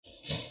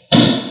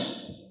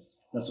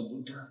That's a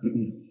blooper.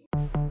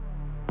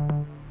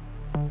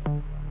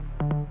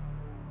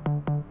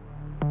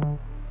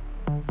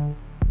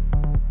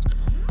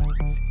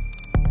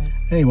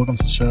 Hey, welcome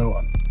to the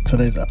show.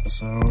 Today's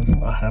episode,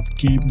 I have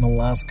Gabe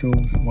Nolasco,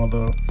 one of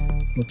the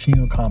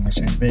Latino comics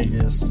here in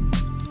Vegas.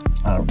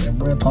 And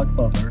we're going to talk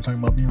about that. We're talking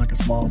about being like a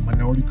small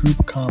minority group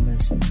of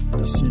comics in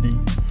the city.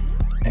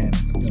 And,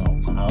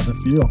 how does it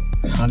feel?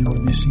 How do you want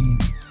to be seen?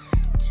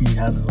 He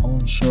has his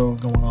own show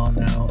going on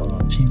now,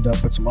 teamed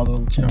up with some other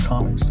Latino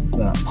comics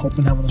that I'm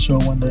hoping to have on the show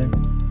one day.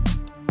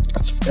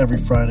 It's every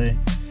Friday.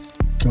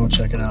 Go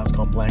check it out. It's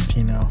called Black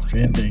Tino. If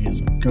you're in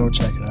Vegas, go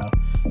check it out.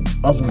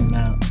 Other than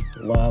that,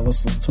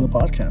 let's listen to the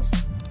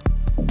podcast.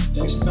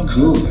 Thanks for coming.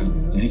 Cool.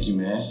 Thank you,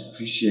 man.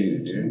 Appreciate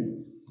it,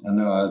 dude. I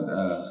know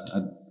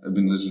I've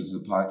been listening to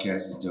the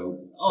podcast. It's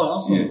dope. Oh,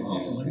 awesome. Yeah,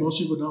 awesome. Yeah. Like most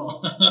people don't.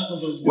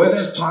 Well,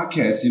 there's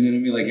podcasts, you know what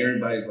I mean? Like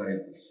everybody's like...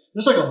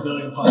 There's like a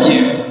billion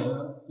podcasts.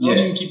 Yeah. I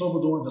don't even keep up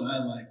with the ones that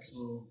I like,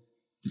 so...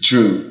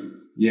 True.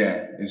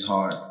 Yeah, it's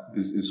hard.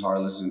 It's hard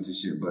listening to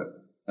shit,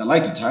 but I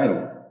like the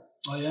title.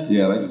 Oh, yeah?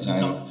 Yeah, I like the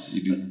title.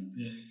 You do?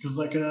 Yeah, because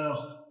I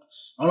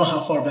don't know how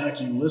far back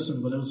you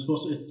listened, but it was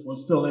supposed to... What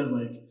still is,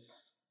 like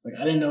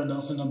I didn't know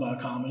nothing about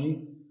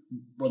comedy,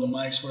 where the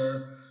mics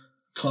were,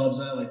 clubs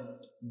at, like...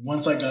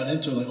 Once I got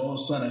into it, like all of a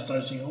sudden I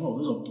started seeing,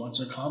 there's a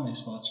bunch of comedy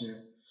spots here.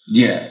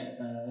 Yeah.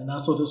 And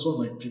that's what this was,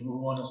 like people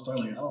who want to start,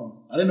 like,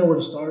 I didn't know where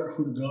to start,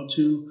 who to go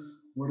to,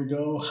 where to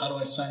go, how do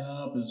I sign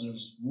up, is there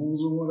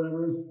rules or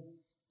whatever?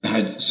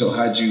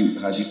 How'd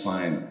you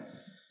find,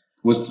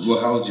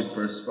 how was your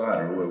first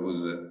spot or what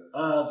was it?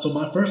 So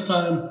my first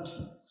time,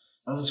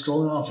 I was just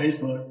scrolling on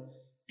Facebook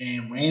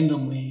and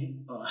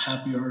randomly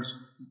Happy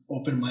Earth's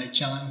open mic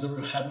challenge that we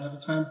were having at the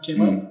time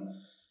came up.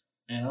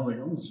 And I was like,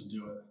 I'm going to just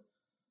do it.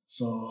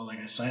 So,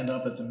 I signed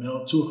up at the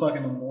middle, 2 o'clock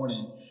in the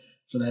morning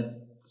for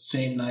that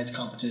same night's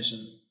competition.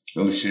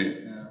 Oh,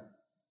 shit. Yeah.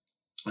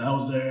 And I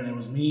was there, and it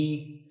was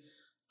me.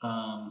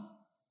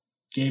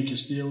 Gabe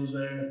Castile was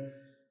there.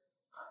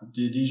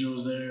 Deidre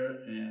was there,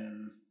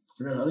 and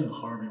I think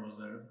Harvey was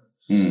there.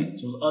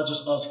 So it was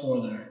just us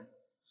 4 there.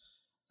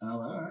 And I was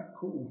like, all right,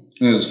 cool.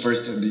 And it was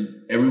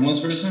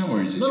everyone's first time,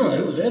 or just No,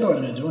 they had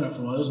already been doing it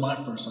for a while. It was my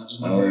first time,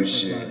 just my very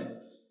first night.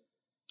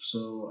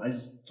 So I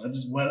just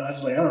went, I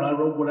don't know, I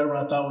wrote whatever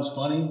I thought was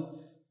funny,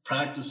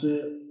 practiced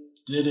it,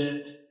 did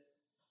it,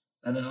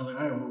 and then I was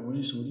like, all right, what do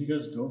you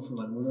guys go for?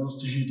 Like, what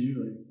else do you do?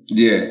 Like,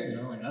 yeah.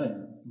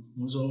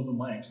 Who's open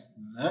mics?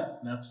 And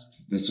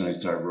that's when I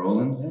started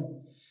rolling? Yeah.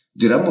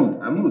 Dude,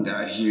 I moved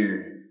out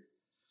here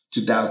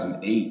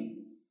 2008.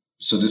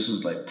 So this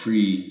was like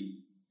pre-Facebook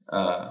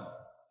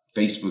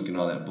and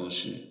all that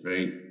bullshit,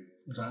 right?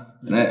 Okay. Yeah.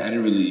 And I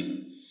didn't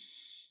really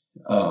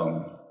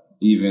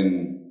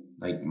even...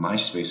 Like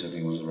MySpace, I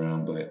think was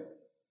around, but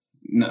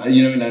no,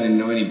 you know what I mean. I didn't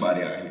know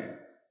anybody out here,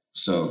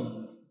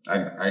 so I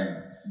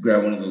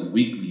grabbed one of those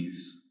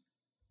weeklies,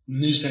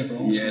 newspaper.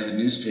 Yeah, the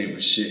newspaper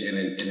shit, and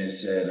it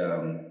said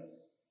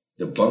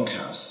the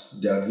bunkhouse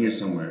down here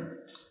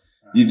somewhere.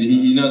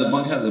 You know the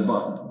bunkhouse,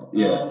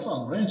 yeah. It's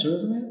on Rancho,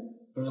 isn't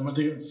it? Or am I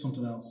thinking it's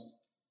something else?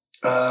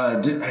 I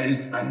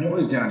know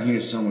it's down here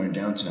somewhere in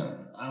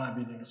downtown. I might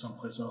be thinking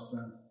someplace else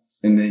then.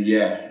 And then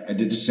I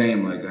did the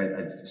same. Like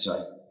I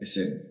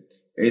said.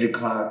 8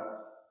 o'clock,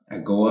 I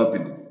go up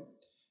and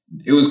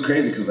it was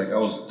crazy because I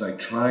was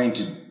trying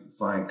to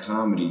find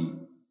comedy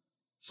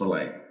for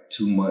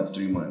 2 months,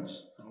 3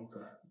 months.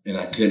 Okay. And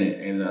I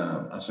couldn't. And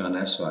I found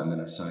that spot and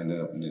then I signed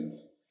up and then.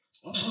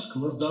 Oh, that's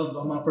cool. That was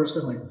my first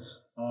question.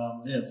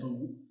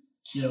 So,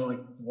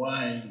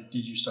 why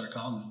did you start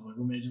comedy? Like,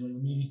 what made you let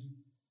me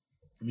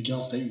get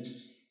on stage?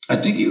 I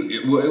think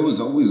it was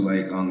always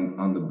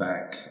on the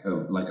back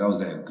of I was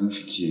that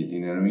goofy kid, you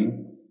know what I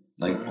mean?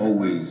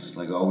 Always,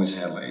 I always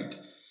had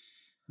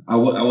I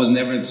was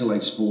never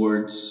into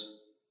sports.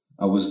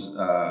 I was,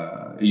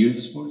 are you into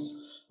sports?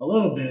 A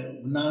little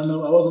bit. Not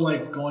enough. I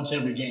wasn't going to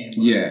every game.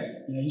 But, yeah.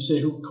 You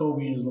say who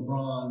Kobe is,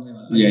 LeBron.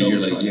 Yeah,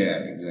 you're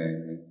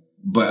exactly.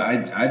 But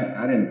I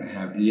didn't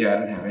have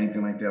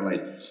anything like that.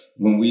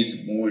 When we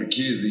were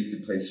kids, they used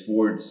to play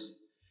sports,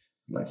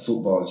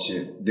 football and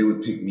shit. They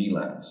would pick me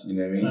last, you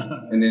know what I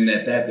mean? And then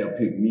at that, they'll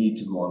pick me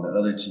to go on the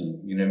other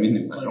team, you know what I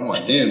mean? I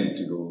want him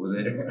to go over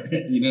there,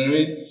 you know what I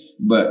mean?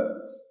 But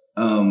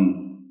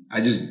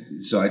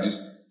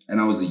and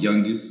I was the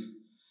youngest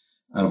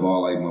out of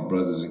all my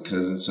brothers and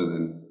cousins. So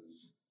then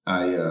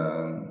I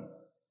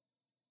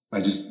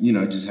just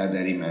had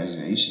that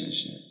imagination and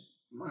shit.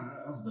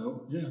 That's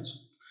dope. Yeah.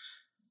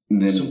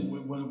 And then,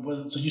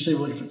 so you say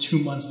we're looking for 2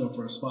 months though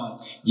for a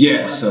spot.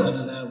 Yeah. So how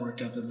did that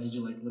work out that made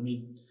you let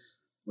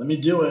me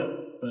do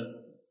it?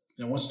 But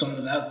what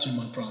started that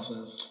 2-month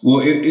process?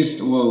 Well,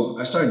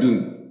 I started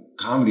doing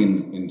comedy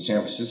in San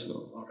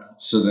Francisco. Okay.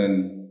 So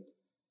then,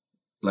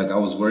 I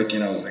was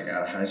working. I was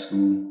out of high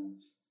school,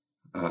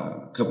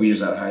 a couple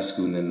years out of high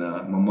school, and then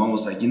my mom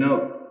was like, you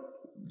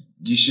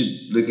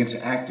should look into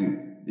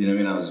acting. You know what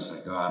I mean? I was just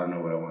like, I don't know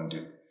what I want to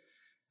do.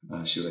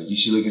 She was like, you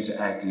should look into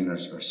acting or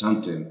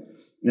something.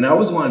 And I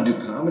always wanted to do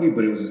comedy,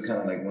 but it was just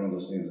kind of one of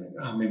those things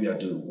maybe I'll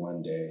do it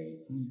one day.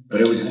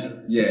 But it was just,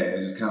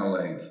 it's just kind of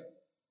like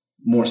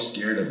more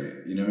scared of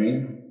it. You know what I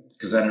mean?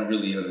 Because I didn't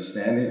really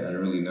understand it. I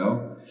didn't really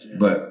know. Yeah.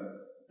 But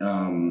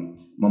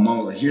my mom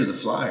was like, here's a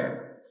flyer.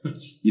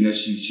 You know,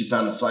 she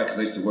found a flyer because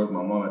I used to work with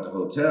my mom at the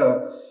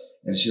hotel.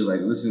 And she was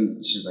like,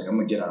 listen, she's like, I'm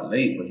going to get out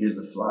late, but here's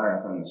a flyer.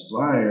 I found this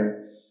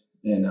flyer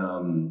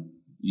and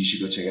you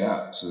should go check it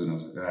out. So then I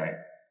was like, all right.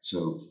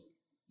 So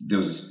there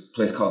was this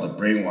place called The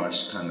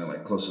Brainwash, kind of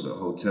like close to the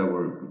hotel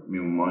where me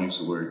and my mom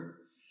used to work.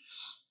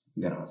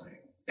 And then I was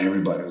like,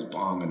 everybody was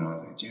bombing. I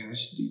was like, yeah,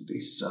 they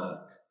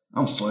suck.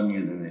 I'm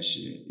funnier than this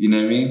shit. You know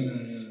what I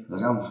mean?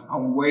 Like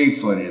I'm way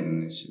funnier than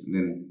this shit.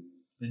 And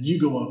then you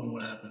go up and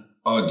what happened?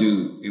 Oh,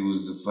 dude, it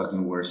was the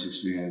fucking worst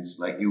experience.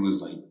 Like it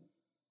was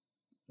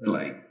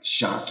like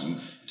shocking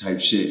type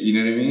shit. You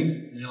know what I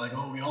mean? And you're like,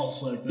 oh, we all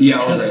suck.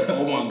 Yeah, I was like,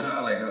 oh my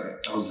God.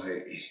 I was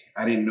like,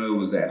 I didn't know it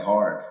was that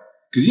hard.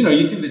 Cause you know,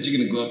 you think that you're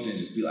gonna go up there and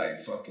just be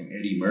like fucking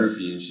Eddie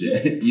Murphy and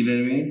shit. You know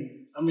what I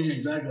mean? I mean,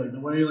 exactly. Like the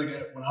way, like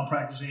when I'm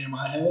practicing in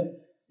my head,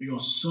 it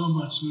goes so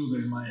much smoother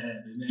in my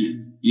head. And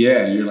then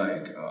you're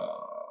like,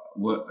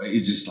 what?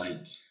 It's just like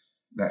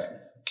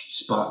that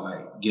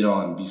spotlight. Get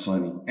on, be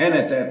funny. And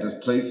at that, this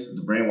place,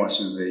 The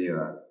Brainwash is it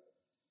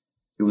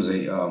was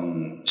a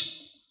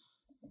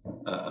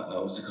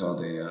what's it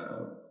called?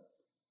 A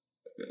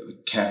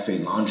cafe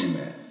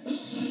laundromat.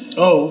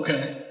 Oh,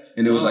 okay.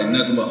 And it was like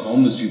nothing but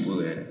homeless people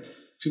there.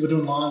 People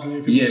doing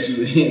laundry.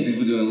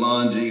 People doing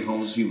laundry,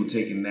 homeless people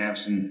taking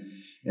naps, and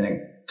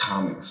then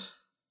comics.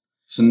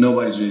 So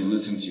nobody's really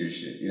listening to your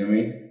shit. You know what I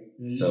mean?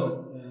 Yeah,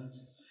 so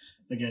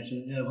I get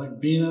you. Yeah, it's like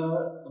being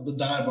at the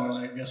dive bar.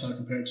 Like, I guess I'll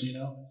compare it to, you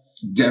know?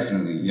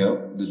 Definitely.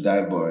 Yep. The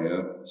dive bar.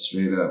 Yep.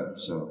 Straight up.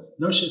 So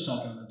no shit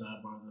talking on the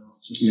dive bar though.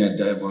 Just,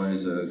 dive bar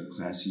is a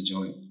classy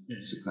joint. Yeah,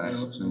 it's a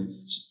classy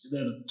place.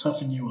 They're to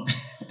toughen you up.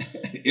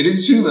 It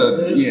is true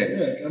though.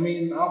 Yeah. I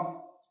mean,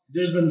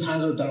 there's been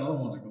times that I don't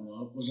want to go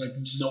up. There's like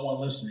no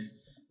one listening.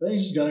 Then you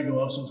just gotta go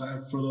up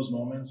sometimes for those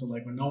moments. And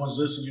like when no one's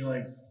listening, you're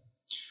like,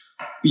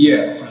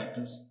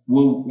 practice.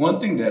 Well, one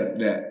thing that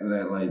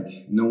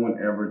like no one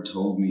ever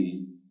told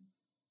me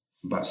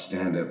about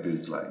stand up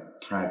is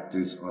like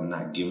practice on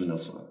not giving a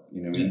fuck.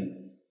 You know what I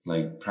mean?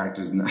 Like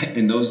practice not,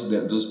 and those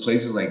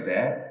places like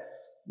that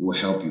will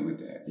help you with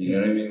that. You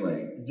know what I mean?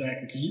 Like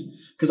exactly.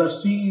 Because I've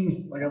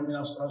seen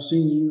I've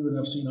seen you and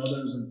I've seen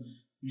others, and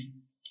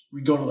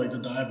we go to like the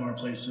dive bar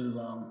places.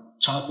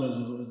 Chocolates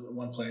is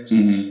one place.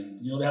 Mm-hmm.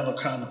 You know, they have a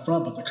crowd in the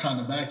front, but the crowd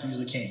in the back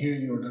usually can't hear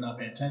you or they're not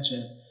paying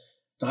attention.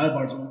 Dive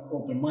bar's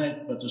open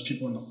mic, but there's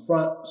people in the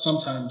front.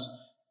 Sometimes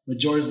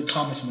majority of the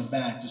comics in the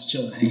back just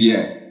chilling, hanging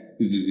out.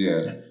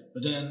 Yeah.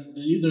 But then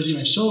there's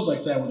even shows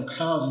like that where the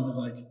crowd was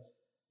like,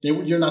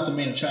 you're not the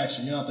main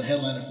attraction. You're not the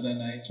headliner for that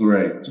night.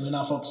 Right. So they're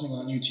not focusing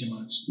on you too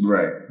much.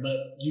 Right.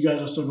 But you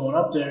guys are still going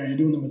up there. You're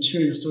doing the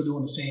material. You're still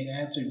doing the same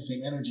antics, the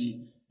same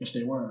energy if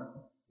they were.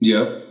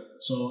 Yep.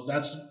 So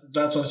that's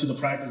why I see the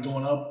practice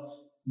going up.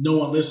 No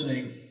one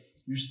listening.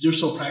 You're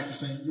still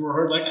practicing. You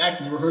were like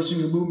acting. You're rehearsing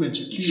your movements,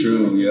 your cues.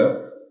 True.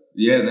 Yep.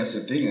 Yeah, and that's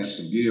the thing. That's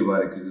the beauty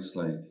about it, because it's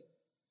like,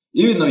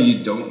 even though you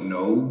don't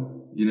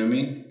know, you know what I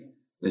mean,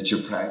 that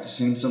you're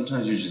practicing,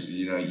 sometimes you're just,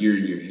 you're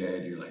in your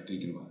head, you're like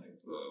thinking about, like,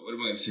 what am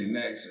I going to say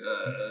next?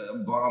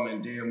 I'm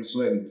bombing, damn, I'm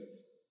sweating.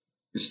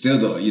 It's still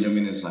though, you know what I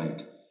mean? It's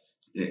like,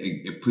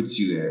 it puts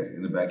you there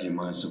in the back of your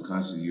mind,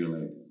 subconsciously, you're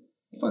like,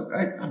 fuck,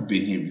 I've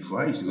been here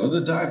before. I used to go to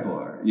the dive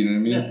bar. You know what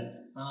I mean? Yeah.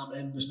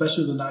 And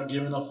especially the not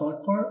giving a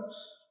fuck part,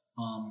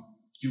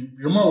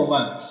 you're more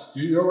relaxed.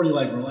 You're already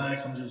like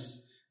relaxed. I'm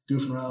just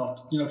goofing around,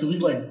 because we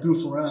like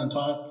goof around and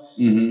talk.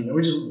 Mm-hmm. And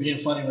we're just being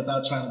funny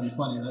without trying to be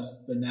funny.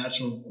 That's the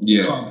natural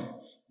comic.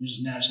 You're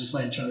just naturally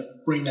funny. Try to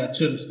bring that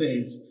to the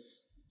stage.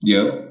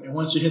 Yep. And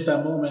once you hit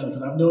that moment,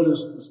 because I've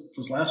noticed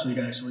this last week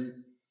actually,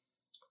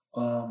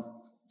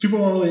 people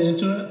weren't really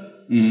into it.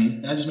 Mm-hmm.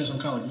 And I just made some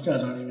comment, like, you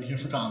guys aren't even here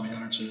for comedy,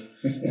 aren't you?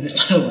 And they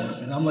started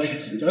laughing. I'm like,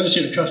 y'all just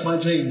here to crush my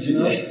dreams,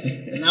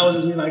 And that was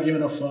just me not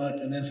giving a fuck.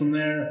 And then from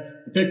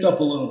there, it picked up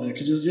a little bit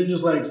because you're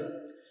just like,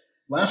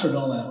 laugh or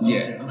don't laugh.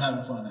 Okay, I'm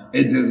having fun now.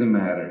 It doesn't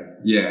matter.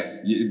 Yeah.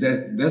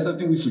 That's the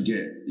thing we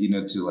forget,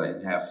 to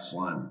like have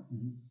fun.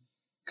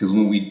 Because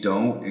when we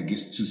don't, it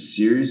gets too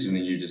serious and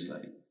then you're just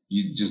like,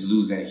 you just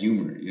lose that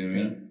humor. You know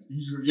what I mean?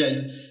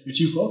 You're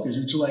too focused.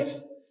 You're too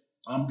like,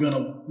 I'm going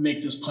to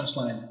make this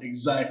punchline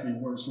exactly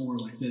word for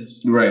word like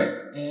this. Right.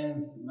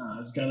 And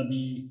it's got to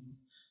be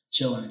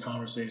chilling in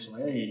conversation.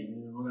 Like, hey,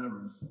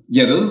 whatever.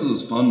 Yeah, those are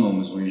those fun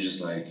moments where you're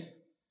just like,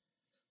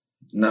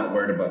 not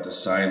worried about the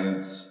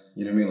silence.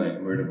 You know what I mean? Like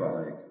worried about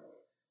like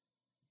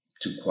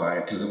too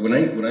quiet. Because when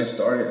I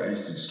started, I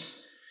used to just.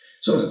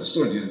 So I was at the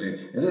store the other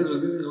day, and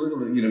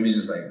he's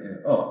just like,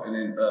 and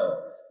then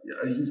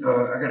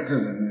I got a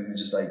cousin, and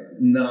it's just like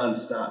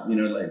nonstop,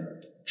 like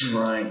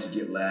trying to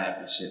get laugh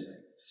and shit. Like,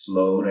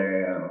 slow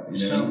down. You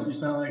sound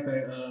like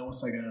that.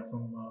 What's that guy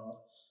from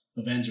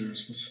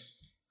Avengers?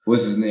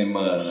 What's his name?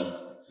 I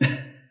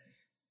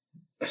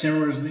can't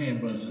remember his name,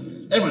 but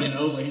everybody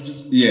knows. Like he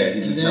just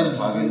he just stopped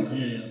talking.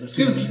 You're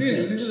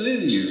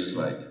just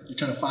like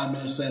trying to 5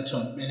 minutes set to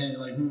a minute.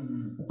 Like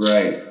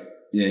right.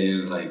 Yeah, you're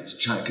just like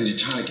because you're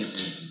trying to get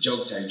the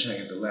jokes out, you're trying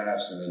to get the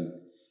laughs, and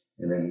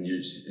then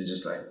it's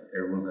just like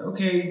everyone's like,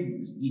 okay,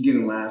 you're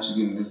getting laughs, you're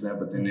getting this and that,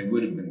 but then it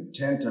would have been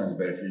 10 times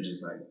better if you're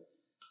just like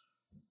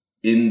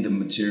in the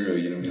material,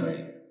 you know what I mean,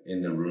 like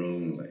in the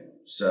room, like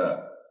what's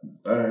up,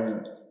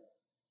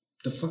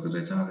 the fuck was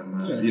I talking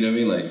about? Yeah. You know what I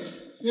mean,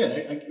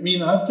 like I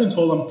mean, I've been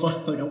told I'm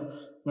funny, like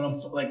when I'm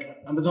like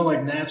I've been told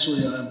like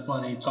naturally I'm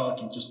funny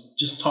talking,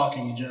 just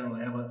talking in general.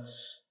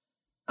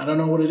 I don't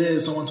know what it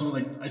is. Someone told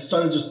me, like, I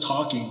started just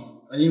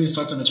talking. I didn't even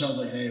start the material. I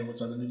was like, hey, what's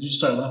up? And then you just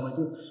started laughing. I'm like,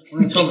 dude, I'm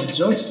going to tell the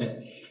jokes yet.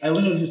 I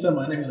literally just said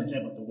my name. He's like,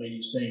 yeah, but the way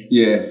you say it.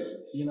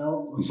 yeah, You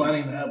know, I'm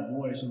finding that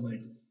voice and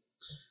like,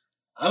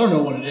 I don't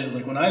know what it is.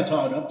 Like when I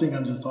talk, I think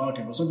I'm just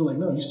talking. But some people are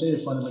like, no, you say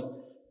it funny. Like,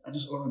 I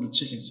just ordered a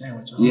chicken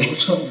sandwich. I don't know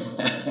what's wrong with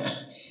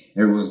that.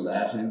 Everyone's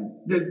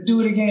laughing.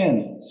 Do it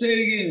again. Say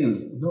it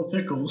again. No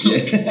pickles.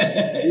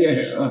 Yeah.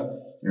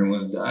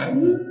 Everyone's dying.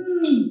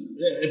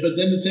 Yeah, but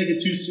then to take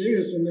it too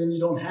serious and then you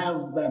don't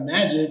have that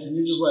magic and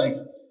you're just like,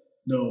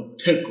 no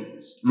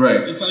pickles.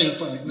 Right. It's not even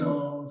funny. Like,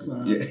 no, it's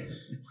not. Yeah.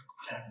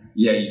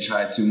 Yeah, you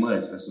try too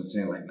much. That's what I'm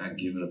saying. Like not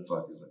giving a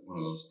fuck is like one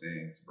of those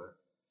things. But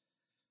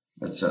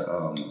that's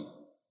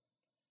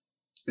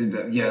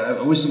yeah,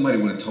 I wish somebody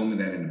would have told me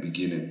that in the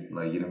beginning.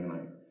 Like, you know what I mean?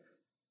 Like,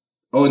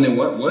 oh, and then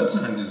one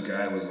time this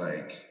guy was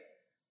like,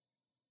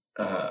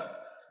 I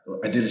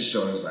did a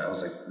show. It was like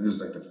it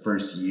was like the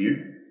first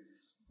year.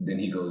 Then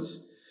he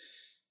goes,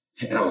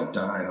 and I was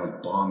dying. I was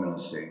bombing on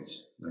stage,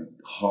 like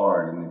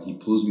hard. And then he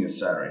pulls me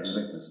aside, right? He's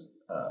like this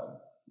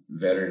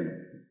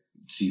veteran,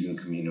 seasoned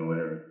comedian or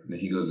whatever. And then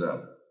he goes,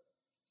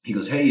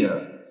 hey,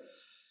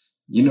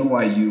 you know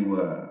why you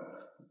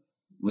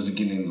wasn't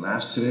getting any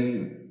laughs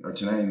today or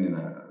tonight? And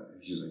then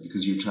he was like,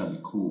 because you're trying to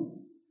be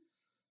cool.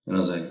 And I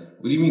was like,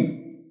 what do you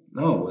mean?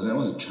 No, I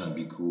wasn't trying to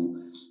be cool.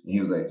 And he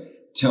was like,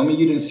 tell me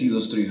you didn't see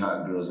those 3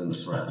 hot girls in the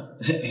front.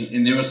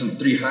 And there were some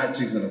 3 hot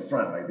chicks in the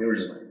front. Like they were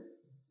just like,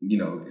 you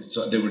know,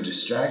 so they were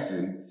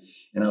distracted.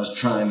 And I was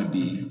trying to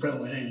be.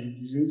 Hey,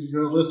 you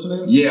girls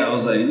listening? Yeah, I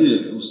was like,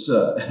 yeah, what's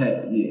up?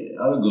 Yeah,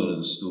 I'll go to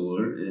the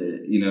store,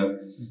 you know.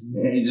 Mm-hmm.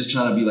 And he's just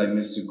trying to be like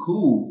Mr.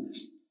 Cool.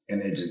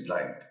 And it just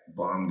like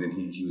bombed. And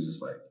he was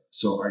just like,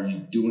 so are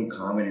you doing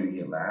comedy to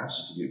get laughs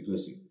or to get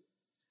pussy?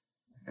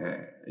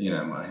 And, you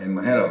know, in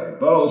my head, I was like,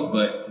 both.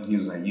 But he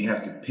was like, you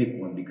have to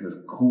pick one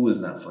because cool is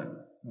not funny.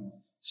 Mm-hmm.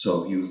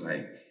 So he was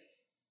like,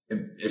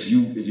 if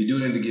you're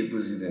doing it to get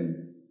pussy,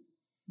 then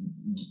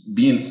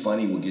being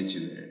funny will get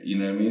you there. You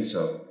know what I mean?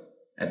 So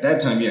at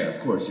that time, yeah,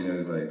 of course, you know,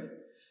 it's like,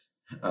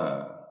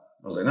 I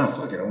was like, no,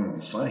 fuck it. I want to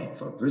be funny.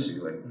 Fuck pussy.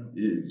 Like,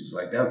 yeah,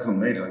 like that'll come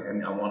later. Like,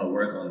 I want to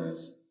work on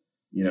this,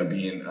 you know,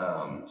 being,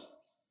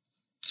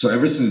 so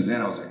ever since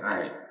then I was like, all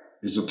right,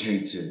 it's okay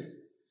to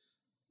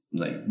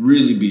like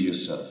really be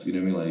yourself. You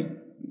know what I mean?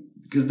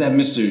 Like, cause that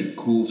Mr.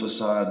 Cool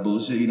facade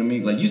bullshit, you know what I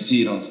mean? Like you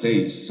see it on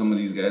stage. Some of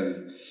these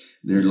guys,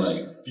 they're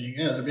just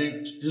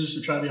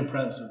trying to be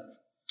impressive.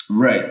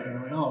 Right. You're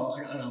like, oh,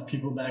 I got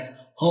people back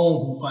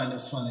home who find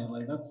this funny.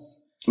 Like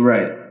that's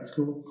right. That's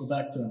cool. Go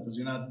back to them because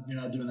you're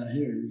not doing that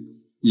here.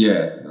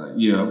 Yeah, like,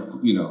 yeah,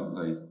 you know,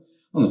 like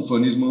I'm the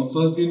funniest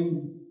motherfucker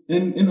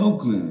in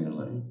Oakland. You're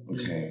like,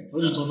 okay, I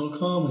just don't know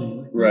comedy.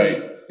 Like,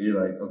 right. You're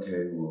like,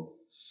 okay, well,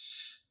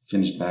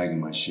 finish bagging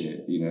my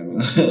shit. You know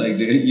what I mean? Like,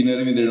 you know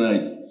what I mean? They're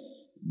like,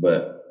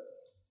 but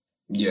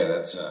yeah,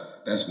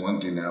 that's one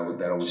thing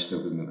that always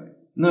stuck with me. Like,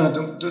 no,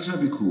 don't try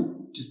to be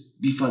cool. Just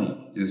be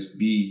funny. Just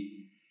be.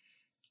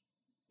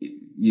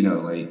 You know,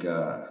 like,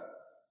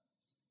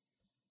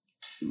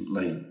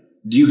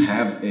 do you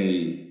have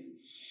a,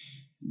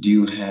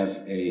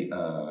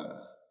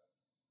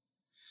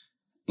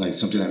 like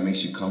something that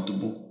makes you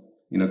comfortable?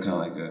 You know, kind of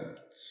like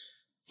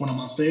when I'm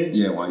on stage?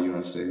 Yeah, while you're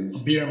on stage. A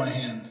beer in my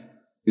hand.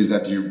 Is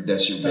that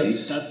that's your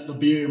base? That's the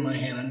beer in my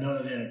hand. I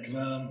know that, yeah, because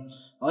I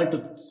like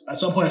at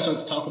some point I start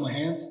to talk with my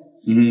hands.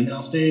 Mm-hmm. And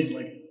on stage,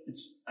 like,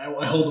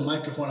 I hold the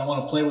microphone. I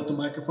want to play with the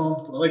microphone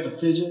because I like to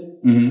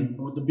fidget. Mm-hmm.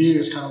 But with the beer,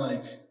 it's kind of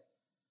like,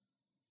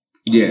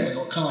 yeah,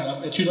 like, kind of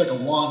like I treat it like a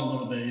wand a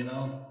little bit, you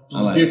know.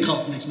 I like beer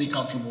makes me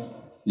comfortable.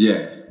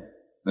 Yeah,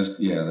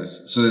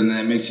 so then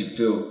that makes you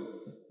feel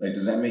like.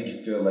 Does that make you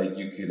feel like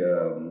you could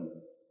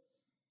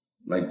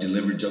like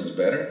deliver jokes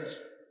better?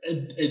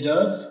 It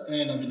does,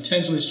 and I'm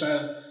intentionally trying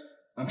to.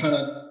 I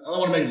don't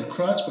want to make it a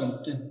crutch,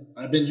 but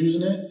I've been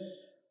using it.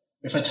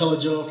 If I tell a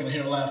joke and I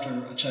hear laughter,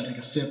 I try to take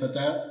a sip at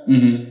that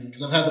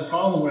because I've had the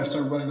problem where I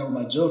start running over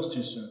my jokes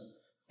too soon,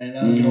 and then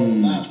I don't get over the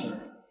laughter.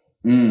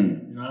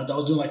 You know, I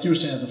was doing like you were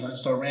saying, I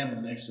just start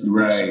rambling next to it.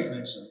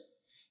 Right.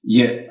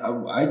 Yeah,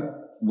 I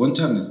one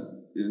time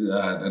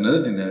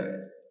another thing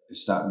that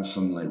stopped me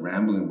from like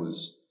rambling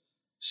was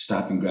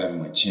stopping grabbing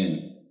my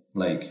chin.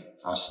 Like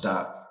I'll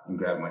stop and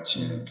grab my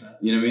chin. Okay.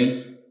 You know what I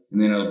mean?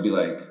 And then it'll be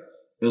like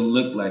it'll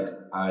look like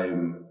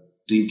I'm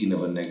thinking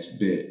of a next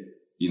bit.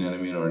 You know what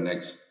I mean? Or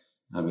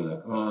I'll be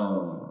like,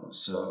 oh,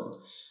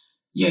 so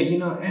yeah, you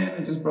know, and I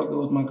just broke up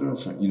with my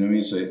girlfriend. You know what I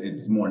mean? So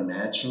it's more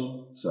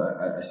natural. So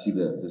I see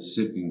the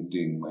sipping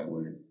thing might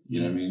work. You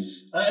know what I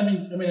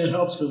mean? I mean, it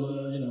helps because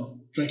you know,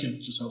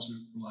 drinking just helps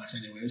me relax,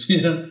 anyways.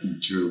 You know.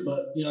 True.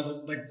 But you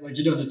know, like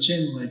you're doing the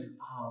chin, like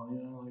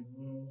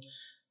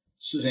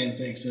same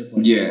thing. Sip.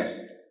 Like, yeah.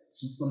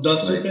 I'm done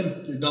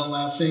sipping. You're done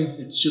laughing.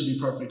 It should be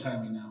perfect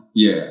timing now.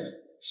 Yeah.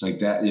 It's like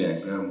that. Yeah.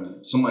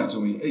 Somebody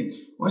told me, hey,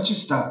 why don't you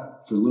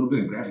stop for a little bit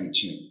and grab your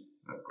chin?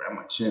 I grab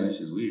my chin. That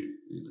shit's weird.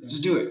 Like,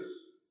 just do it.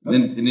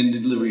 And then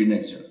deliver your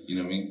next joke. You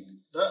know what I mean?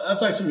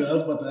 That's actually good. I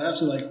was about to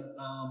ask you, like,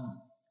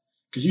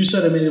 because you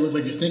said it made it look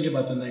like you're thinking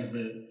about the next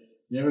bit.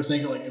 You ever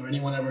think, like, if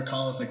anyone ever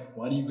calls, like,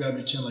 why do you grab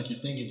your chin like you're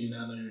thinking? Do you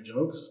not know your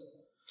jokes?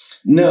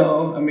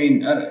 No, I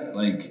mean, I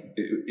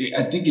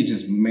think it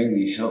just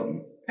mainly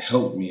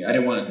helped me. I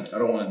don't want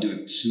to do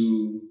it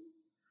too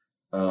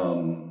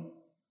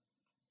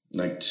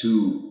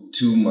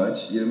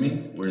much. You know what I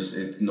mean? Where it's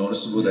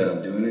noticeable that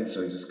I'm doing it.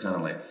 So it's just kind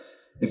of like,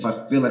 if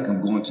I feel like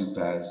I'm going too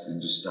fast,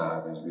 then just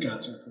stop and be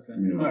gotcha. Okay.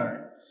 You know, all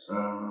right.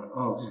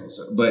 Okay.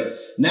 So, but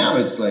now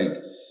it's like,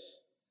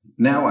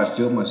 now I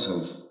feel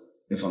myself,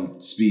 if I'm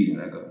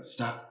speeding, I go,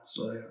 stop,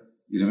 slow down.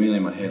 You know what I mean?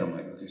 In my head, I'm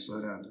like, okay,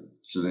 slow down, dude.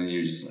 So then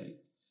you're just like,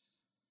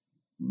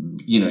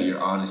 you know,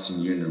 you're honest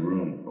and you're in the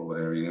room or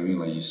whatever, you know what I mean?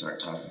 Like you start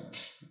talking,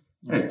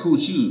 hey, cool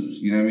shoes,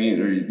 you know what I mean?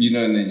 Or, you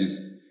know, and then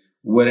just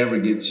whatever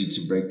gets you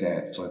to break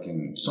that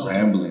fucking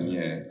rambling,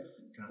 yeah.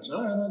 Gotcha.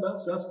 All right,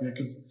 that's good,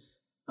 because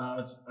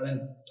I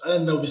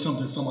didn't know it'd be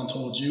something someone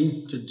told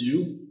you to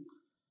do.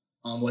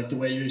 Like the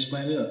way you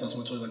explained it, I thought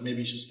someone told you, like, maybe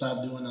you should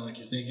stop doing it like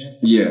you're thinking.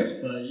 Yeah.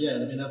 But yeah,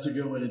 I mean, that's a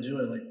good way to do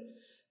it. Like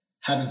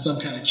having some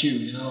kind of cue,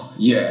 you know?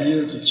 Yeah.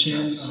 Beer to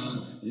chin.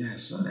 Yeah,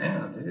 slow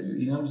down,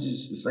 dude. You know,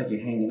 it's like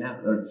you're hanging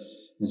out.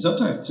 And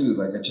sometimes too,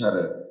 like I try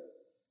to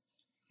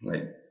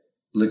like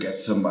look at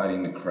somebody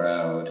in the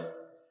crowd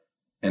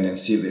and then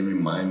see if they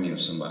remind me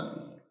of somebody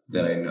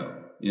that I know.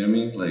 You know what I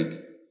mean?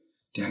 Like,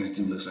 damn, this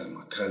dude looks like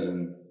my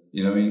cousin.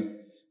 You know what I mean?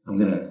 I'm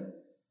gonna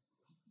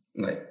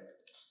like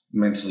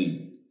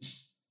mentally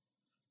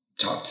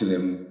talk to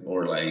them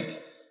or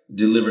like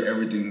deliver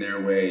everything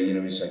their way, you know what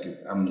I mean? So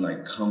I'm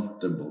like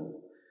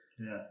comfortable.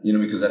 Yeah. You know,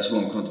 because that's who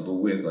I'm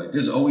comfortable with. Like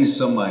there's always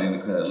somebody in the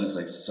crowd that looks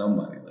like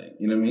somebody, like,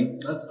 you know what I mean?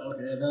 That's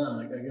okay.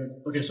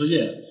 Okay, so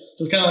yeah.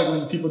 So it's kind of like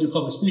when people do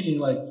public speaking,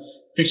 like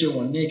picture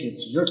one naked,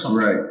 so you're comfortable.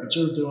 Right. But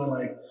you're doing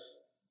like,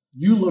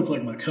 you look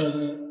like my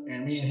cousin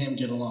and me and him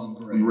get along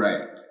great.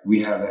 Right.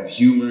 We have that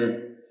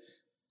humor.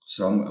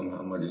 So I'm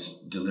gonna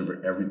just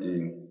deliver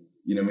everything,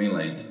 you know what I mean?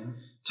 Like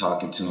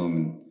talking to him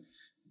and,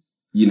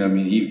 you know what I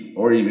mean?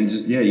 Or even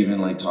just, even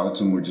like talk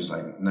to him or just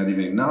like not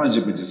even acknowledge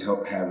it, but just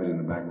help have it in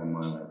the back of my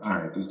mind. Like, all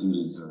right, this dude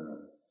is,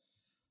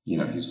 you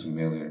know, he's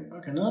familiar.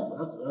 Okay, no,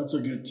 that's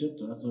a good tip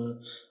though.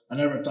 I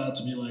never thought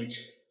to be like,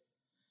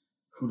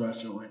 who do I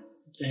feel like?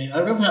 And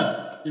I've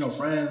had, you know,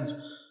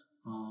 friends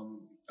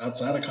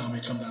outside of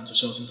comedy come down to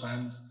shows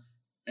sometimes.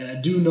 And I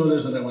do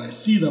notice that when I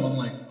see them, I'm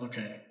like,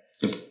 okay.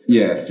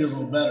 It feels a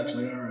little better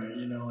because like, all right,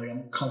 you know, like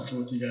I'm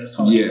comfortable with you guys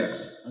talking. Yeah.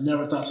 I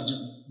never thought to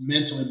just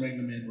mentally bring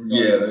them in.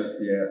 Regardless.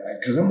 Yeah.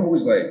 Because I'm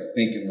always like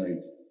thinking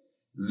like,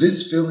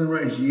 this feeling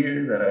right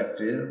here that I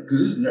feel,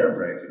 because it's nerve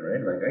wracking,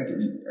 right? Like I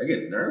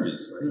get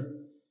nervous. Like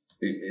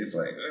it's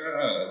like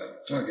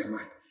fuck, am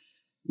I?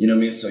 You know what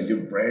I mean? So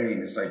your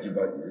brain, it's like it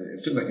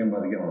feels like I'm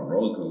about to get on a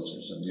roller coaster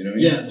or something. You know what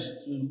I mean? Yeah,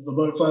 the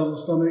butterflies in the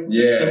stomach.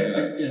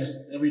 Yeah.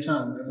 Yes, every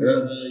time.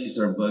 You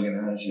start bugging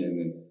out and shit, and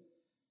then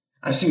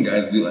I've seen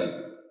guys do like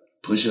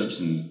push-ups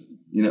and,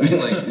 you know what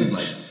I mean?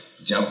 Like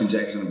jumping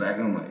jacks in the back,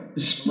 and I'm like,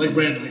 like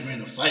ready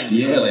to fight.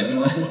 Yeah, like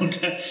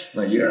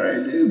you're all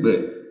right, dude. But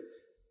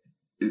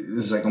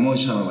it's like I'm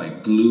always trying to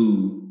like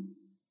glue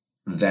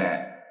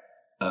that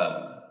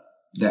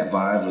that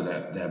vibe or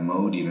that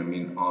mode, you know what I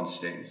mean, on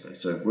stage. Like,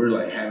 so if we're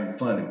like having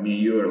fun, if me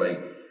and you are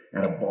like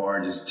at a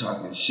bar just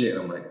talking shit,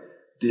 I'm like,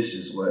 this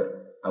is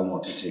what I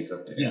want to take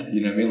up there. Yeah.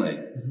 You know what I mean? Like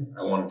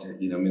I want to,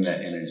 you know what I mean,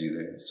 that energy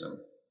there. So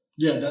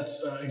yeah,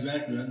 that's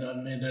exactly. I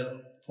made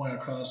that point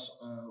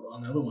across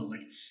on the other ones.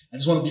 Like I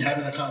just want to be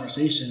having a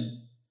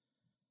conversation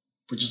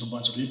with just a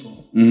bunch of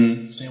people.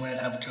 The same way I'd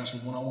have a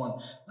conversation one-on-one.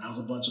 Now it's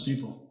a bunch of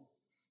people.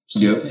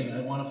 Same thing.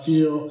 I want to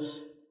feel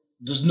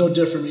there's no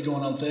different me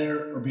going up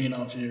there or being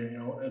up here. You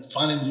know, it's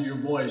finding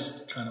your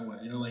voice kind of way.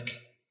 You know, like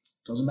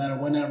doesn't matter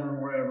whenever,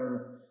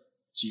 wherever,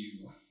 it's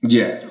you.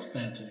 Yeah, it's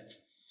authentic.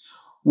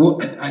 Well,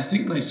 I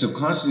think like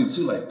subconsciously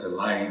too, like the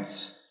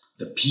lights,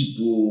 the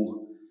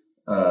people,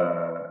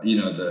 you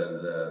know,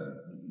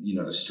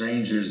 the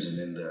strangers,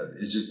 and then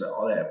it's just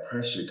all that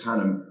pressure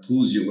kind of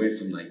pulls you away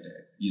from like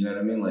that. You know what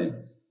I mean? Like,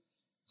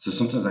 so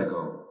sometimes I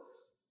go,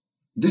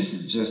 this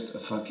is just a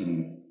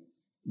fucking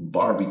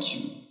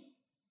barbecue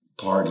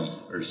party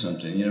or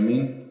something, you know what I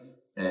mean?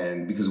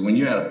 And because when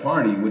you're at a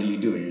party, what are you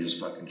doing? You're just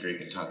fucking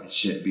drinking, talking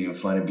shit, being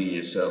funny, being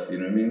yourself, you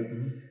know what I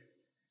mean?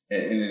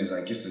 And it's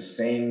like, it's the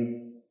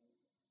same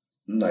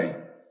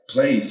like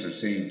place or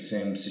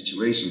same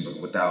situation,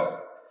 but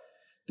without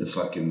the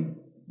fucking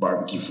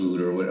barbecue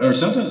food or whatever. Or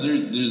sometimes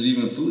there's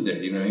even food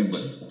there, you know what I mean?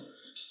 But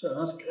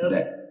that's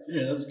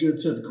a good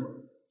tip.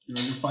 You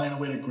know, you find a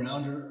way to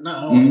ground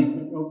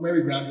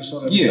maybe ground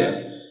yourself.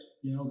 Yeah.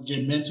 You know,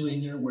 get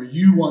mentally in where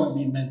you want to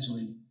be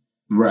mentally.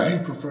 Right. You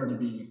prefer to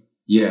be.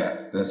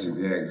 Yeah, that's it.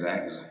 Yeah,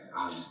 exactly. It's like,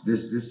 oh,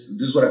 this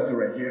is what I feel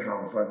right here. How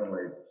I'm fucking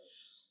like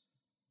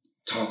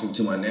talking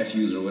to my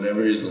nephews or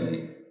whatever. Is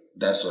like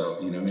that's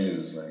what you know. What I mean, it's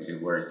just like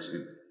it works.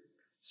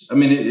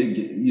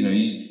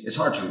 It's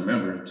hard to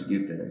remember to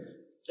get there.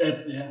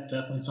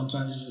 Definitely.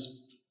 Sometimes you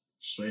just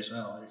space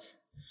out, like.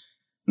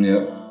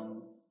 Yeah.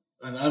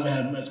 And I haven't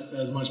had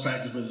as much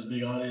practice with as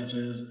big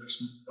audiences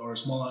or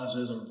small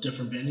audiences or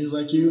different venues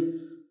like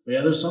you. But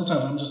yeah, there's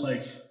sometimes I'm just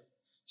like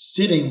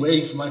sitting,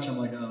 waiting for my turn. I'm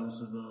like, oh,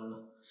 this is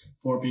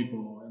 4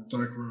 people in a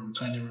dark room,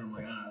 tiny room.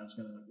 Like, it's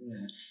gonna.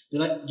 Yeah.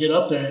 Then I get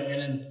up there,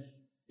 and then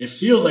it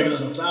feels like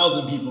there's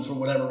 1,000 people for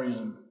whatever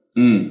reason.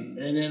 And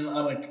then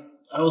I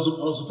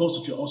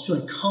was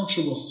feeling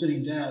comfortable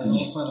sitting down, and all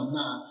of a sudden I'm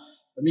not.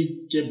 Let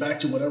me get back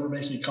to whatever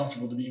makes me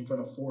comfortable to be in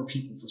front of 4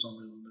 people for some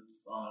reason.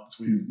 It's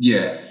weird.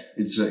 Yeah,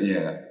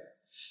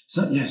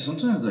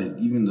 sometimes like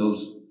even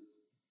those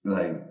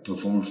like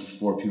performing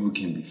for 4 people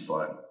can be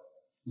fun.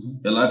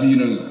 Mm-hmm. A lot of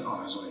people, like, oh,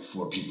 there's only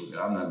 4 people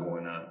there. I'm not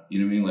going up. You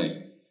know what I mean? Like,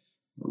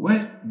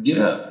 what? Get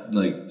up.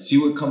 Like, see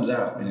what comes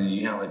out, and then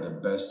you have like the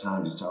best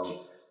time. Just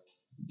how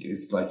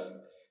it's like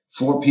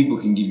 4 people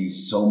can give you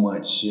so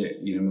much shit.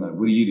 You know what I mean? Like,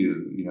 what do?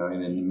 You know,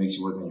 and then it makes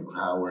you work on your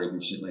crowd work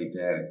and shit like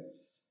that.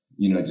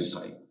 And, just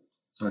like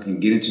fucking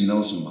getting to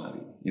know somebody.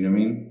 You know what I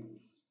mean?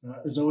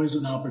 It's always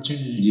an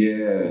opportunity.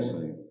 Yeah, it's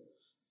like.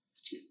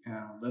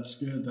 Yeah, that's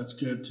good. That's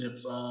good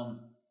tips.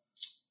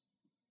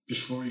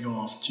 Before we go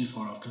off too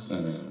far off, because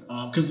that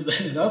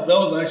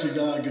was actually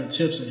got good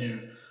tips in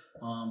here.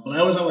 But I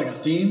always have like a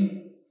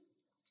theme,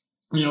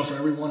 for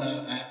everyone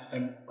I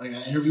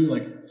interview.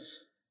 Like,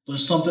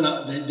 there's something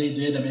they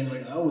did that made me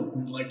like, I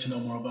would like to know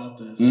more about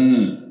this.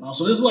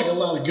 So this is like a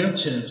lot of good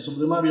tips. So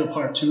there might be a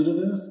part 2 to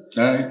this.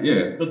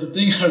 Yeah. But the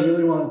thing I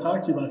really want to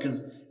talk to you about,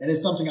 and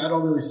it's something I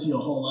don't really see a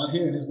whole lot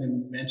here, and it's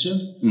been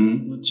mentioned,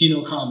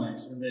 Latino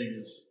comics in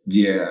Vegas.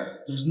 Yeah.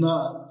 There's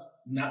not.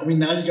 Now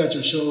you got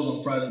your shows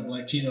on Friday,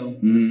 Blacktino.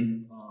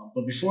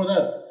 But before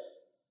that,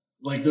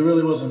 like, there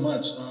really wasn't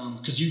much.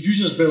 Because you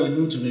just barely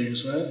moved to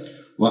Vegas, right?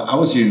 Well, I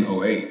was here in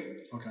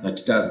 2008. Okay. Like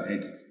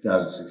 2008 to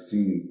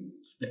 2016.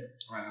 Yeah,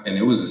 right. And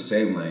it was the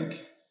same,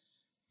 like,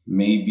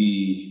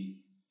 maybe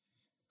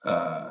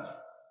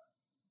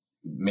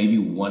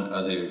one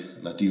other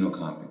Latino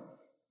comic.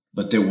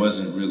 But there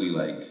wasn't really,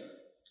 like,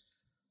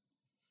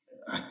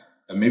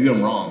 maybe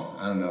I'm wrong.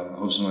 I don't know. I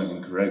hope someone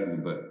can correct me,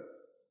 but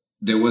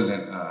there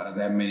wasn't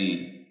that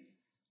many.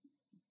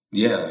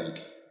 Yeah,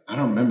 like, I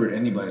don't remember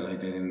anybody like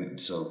that in it.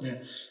 So yeah,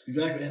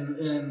 exactly.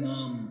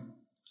 And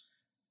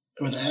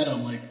with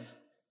Adam, like,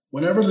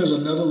 whenever there's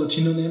another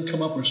Latino name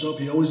come up or show up,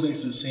 he always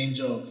makes the same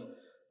joke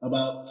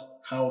about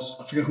how,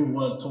 I forget who it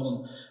was, told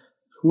him,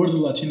 who are the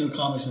Latino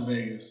comics in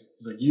Vegas?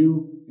 He's like,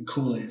 you and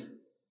Kool-Aid.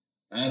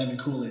 Adam and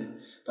Kool-Aid.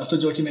 That's the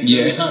joke he makes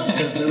every time,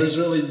 because there was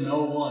really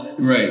no one.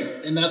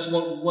 Right. And that's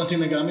one thing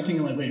that got me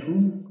thinking, like, wait,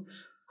 who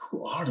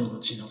are the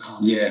Latino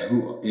comics?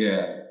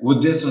 Yeah. Well,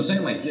 that's what I'm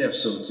saying. Like,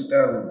 so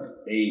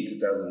 2008,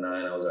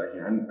 2009, I was out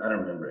here. I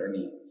don't remember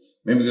any.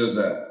 Maybe there was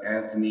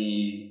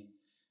Anthony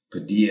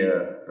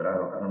Padilla, but I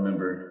don't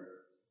remember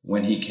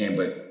when he came.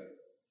 But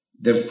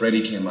then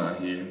Freddie came out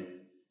here,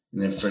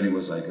 and then Freddie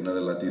was like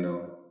another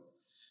Latino,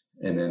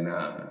 and then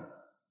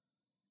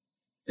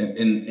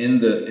in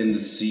the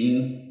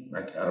scene.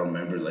 Like, I don't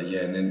remember, like,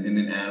 yeah, and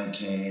then Adam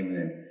came,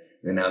 and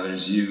then now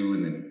there's you,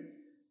 and then,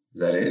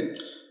 is that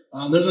it?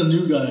 There's a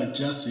new guy,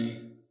 Jesse. I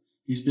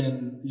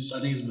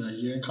think he's been a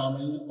year in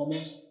comedy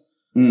almost.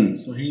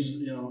 So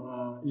he's,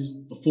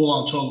 he's the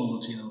full-on Cholo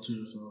Latino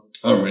too. So.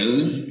 Oh, really?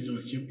 So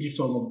he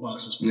fills all the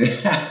boxes for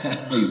us.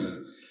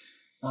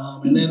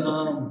 And then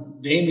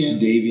Damien.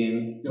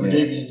 Davian.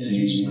 Davian,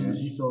 he just moved.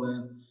 He filled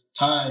in.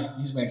 Ty,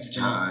 he's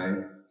Mexican.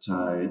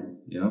 Ty,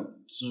 yep.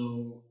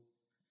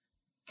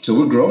 So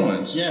we're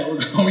growing. Yeah, we're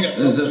growing. We got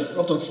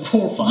up to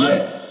 4 or 5.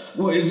 Yeah.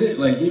 Well, is it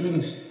like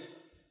even?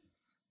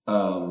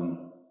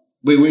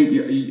 Wait.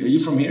 Are you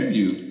from here?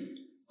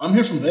 I'm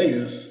here from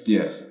Vegas.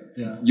 Yeah.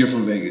 You're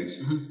from Vegas.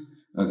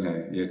 Mm-hmm.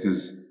 Okay. Yeah,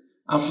 because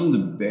I'm from the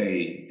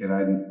Bay, and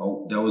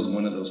that was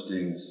one of those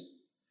things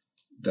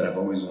that I've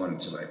always wanted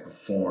to, like,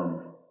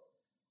 perform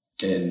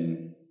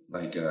in,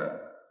 like,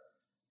 a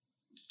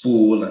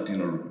full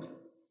Latino.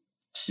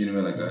 You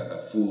know what I mean? Like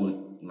a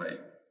full, like,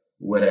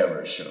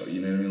 whatever show.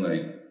 You know what I mean?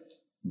 Like.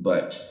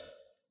 But,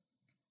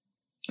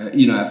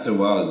 after a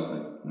while, I was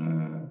like,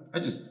 I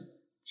just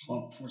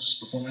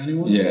perform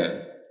anyway.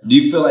 Yeah. Do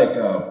you feel like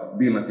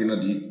being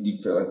Latino? Do you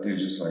feel like they're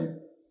just like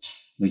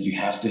you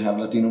have to have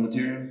Latino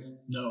material?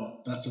 No,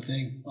 that's the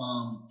thing.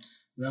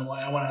 Then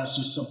why I want to ask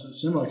you something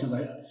similar, because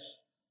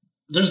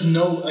there's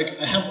no,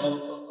 like, I have a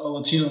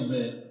Latino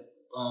bit.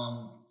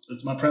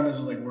 It's my premise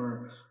is like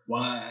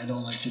why I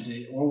don't like to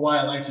date, or why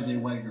I like to date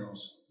white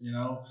girls.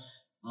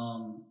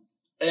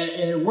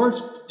 And it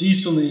works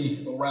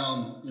decently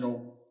around,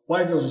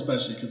 white girls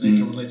especially, because they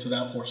can relate to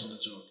that portion of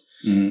the joke.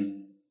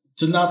 Mm-hmm.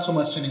 To not so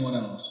much anyone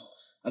else.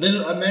 I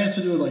managed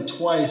to do it like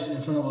twice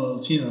in front of a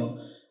Latino,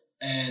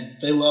 and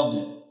they loved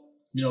it.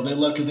 They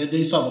loved, because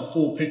they saw the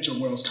full picture of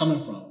where it was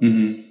coming from.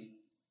 Mm-hmm.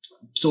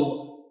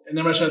 So and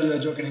then I try to do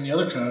that joke in any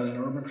other crowd, an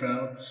urban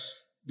crowd,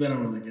 they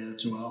don't really get it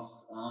too well.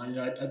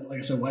 Like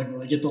I said, white people,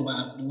 they get the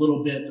last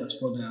little bit that's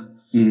for them.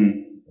 Mm-hmm.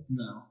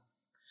 No.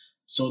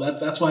 So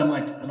that's why I'm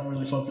like, I don't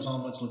really focus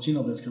on much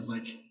Latino bits because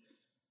like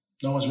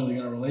no one's really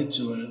going to relate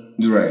to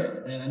it. Right.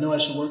 And I know I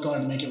should work on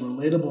it to make it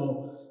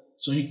relatable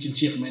so you can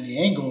see it from any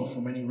angle,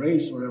 from any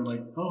race or whatever.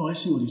 Like, oh, I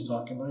see what he's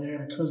talking about. Yeah, I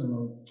got a cousin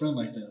or a friend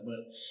like that.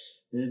 But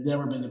it's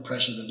never been the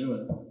pressure to do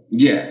it.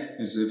 Yeah.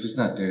 If it's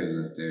not there, it's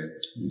not there.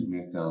 You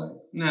may kind of like,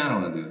 nah, I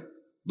don't want to do it.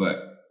 But,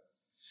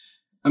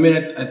 I mean,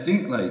 I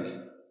think like,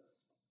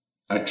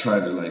 I try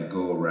to like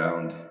go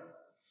around,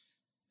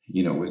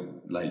 you know, with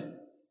like,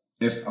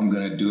 if I'm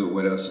going to do it,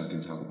 what else I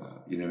can talk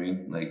about? You know what I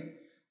mean? Like,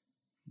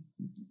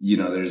 you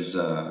know, there's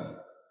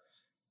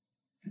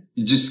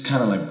just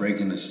kind of like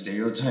breaking the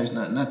stereotypes,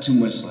 not too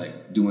much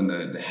like doing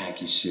the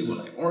hacky shit with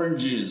like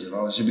oranges and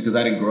all that shit because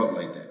I didn't grow up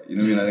like that. You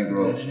know what I mean? I didn't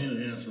grow up.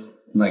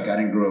 Like, I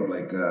didn't grow up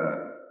like,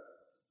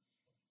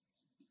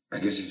 I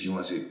guess if you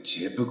want to say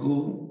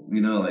typical,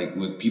 you know, like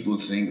what people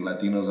think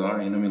Latinos are,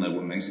 you know what I mean? Like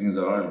what Mexicans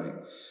are, like,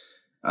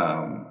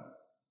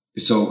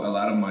 so a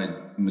lot of my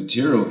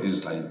material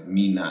is like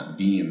me not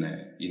being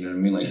that, you know what I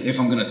mean? Like if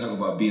I'm going to talk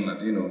about being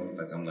Latino,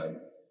 like I'm like,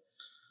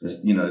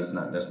 that's, you know,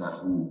 that's not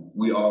who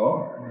we all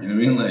are, you know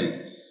what I mean?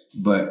 Like,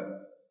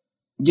 but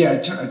yeah,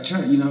 I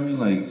try, you know what I mean?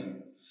 Like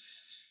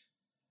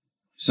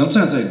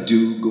sometimes I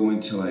do go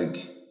into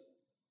like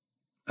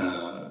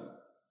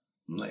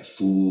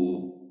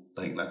full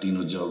like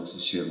Latino jokes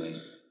and shit, like.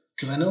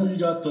 Cause I know you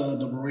got the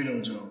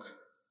burrito joke.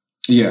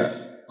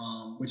 Yeah.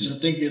 Which I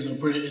think is a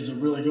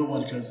really good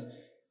one because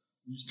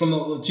from the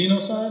Latino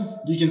side,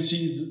 you can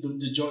see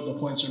the joke, the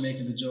points you're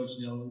making, the jokes,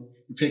 you know,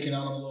 you're picking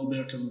on them a little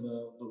bit because of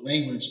the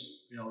language,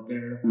 you know,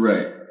 there.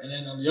 Right. And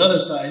then on the other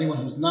side, anyone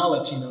who's not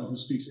Latino, who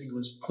speaks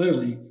English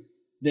clearly,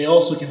 they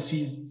also can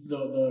see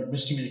the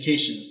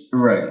miscommunication.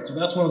 Right. So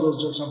that's one of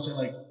those jokes I'm saying,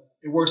 like,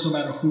 it works no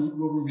matter what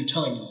room you're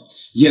telling it.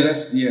 Yeah,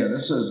 that's what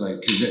it's like,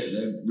 because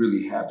that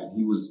really happened.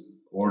 He was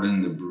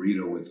ordering the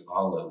burrito with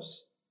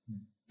olives.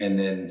 And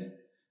then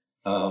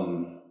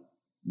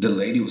the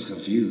lady was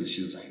confused.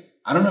 She was like,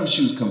 I don't know if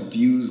she was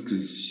confused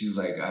because she's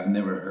like, I've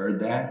never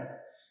heard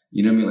that.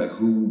 You know what I mean? Like,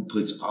 who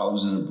puts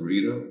olives in a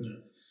burrito?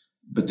 Yeah.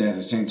 But then at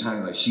the same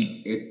time, like,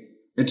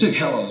 it took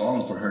hella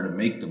long for her to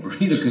make the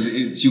burrito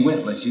because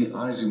she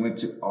honestly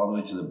went all the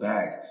way to the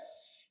back.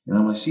 And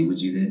I'm like, see what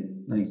you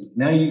did? Like,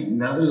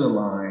 now there's a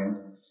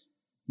line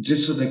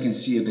just so they can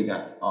see if they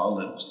got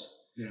olives.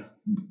 Yeah.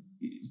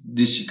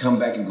 Did she come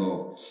back and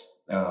go,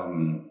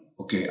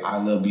 okay, I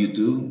love you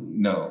too?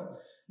 No.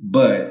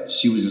 But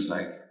she was just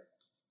like,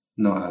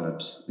 no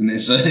olives. And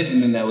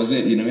then that was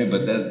it, you know what I mean?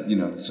 But that's, you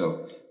know,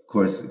 so of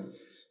course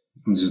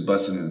I'm just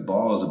busting his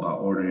balls about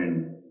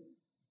ordering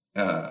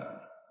a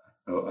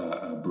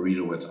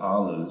burrito with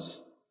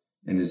olives.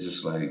 And it's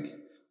just like,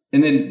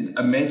 and then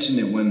I mentioned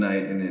it one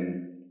night and then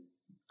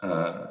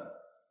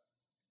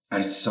I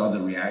saw the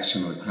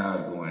reaction of the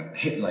crowd going,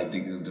 hey, like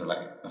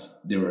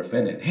they were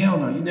offended. Hell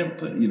no, you never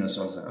put, you know,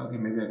 so I was like, okay,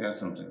 maybe I got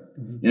something.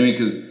 Mm-hmm. You know what I mean?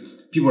 Because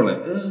people are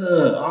like,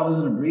 olives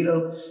in a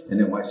burrito. And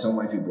then some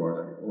white people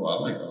are like, oh, I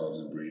like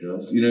olives in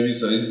burritos. You know what I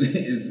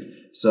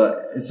mean?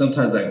 So it's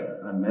sometimes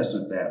I mess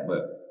with that,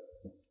 but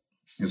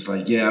it's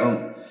like, yeah, I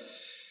don't,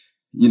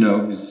 you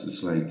know,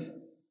 it's like,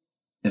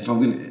 if I'm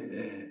going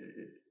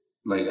to,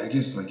 like, I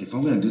guess, like, if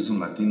I'm going to do some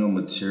Latino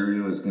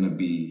material, it's going to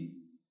be,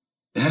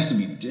 it has to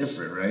be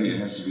different, right? It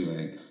has to be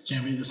like...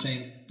 Can't be the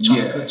same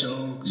chocolate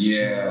jokes.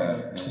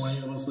 Yeah.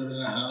 20 of us living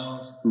in a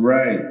house.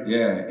 Right,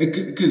 yeah.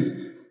 Because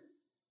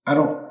I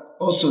don't...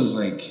 Also, it's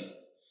like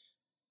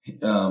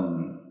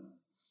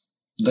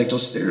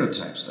those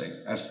stereotypes. Like,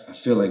 I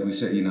feel like we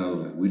said, you know,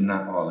 like, we're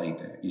not all like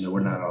that. You know,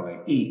 we're not all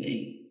like,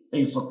 hey,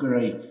 fucker,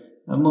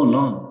 I'm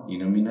Molon. You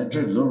know what I mean? I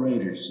drive low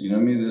raiders. You know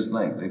what I mean? There's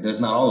like,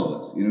 that's not all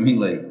of us. You know what I mean?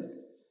 Like,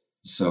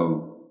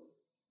 so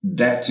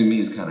that to me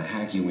is kind of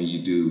hacky when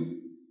you do...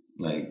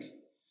 like,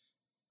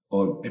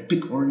 or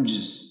pick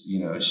oranges, you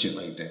know, shit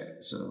like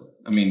that. So,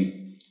 I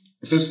mean,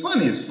 if it's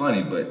funny, it's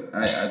funny, but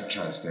I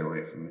try to stay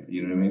away from it.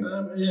 You know what I mean?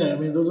 Yeah, I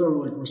mean, those are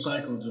like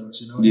recycled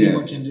jokes, you know? Yeah.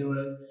 Anyone can do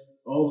it.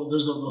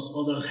 There's those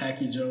other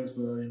hacky jokes,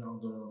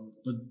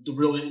 the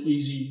really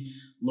easy,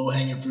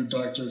 low-hanging fruit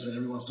dark jokes that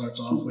everyone starts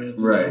off with.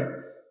 Right.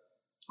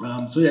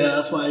 So, yeah,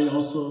 that's why I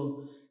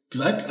also,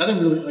 because I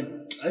didn't really, like,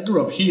 I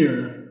grew up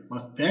here. My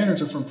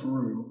parents are from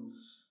Peru.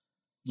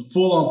 The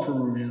full-on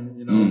Peruvian,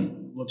 you know?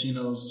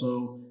 Latinos,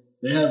 so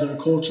they have their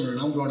culture, and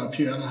I'm growing up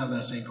here. I don't have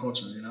that same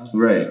culture, you know.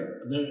 Right.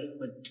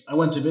 I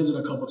went to visit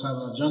a couple of times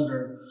when I was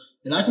younger,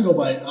 and I can go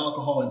buy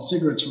alcohol and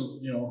cigarettes,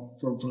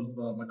 for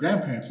my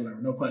grandparents,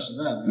 whatever. No questions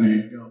asked.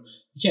 You go.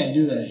 You can't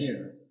do that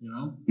here, you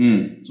know.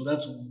 So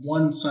that's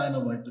one sign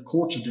of like the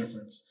culture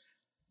difference.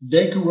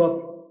 They grew up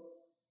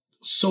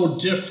so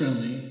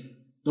differently.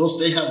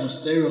 They have the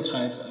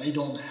stereotypes. I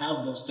don't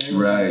have those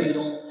stereotypes.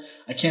 Right.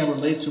 I can't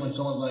relate to when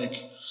someone's like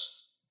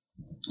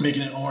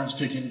making an orange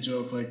picking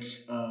joke,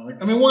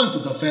 I mean, once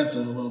it's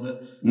offensive a little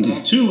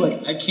bit. Two,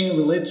 like I can't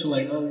relate to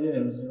like, oh yeah,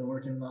 I was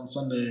working on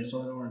Sunday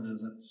selling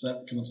oranges at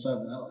 7 because I'm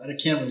 7. I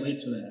can't relate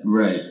to that.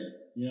 Right.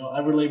 You know, I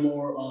relate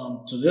more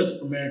to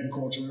this American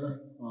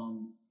culture.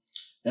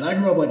 And I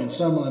grew up like in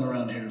Summerlin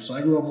around here, so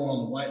I grew up more on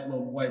the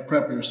white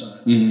preppier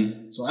side.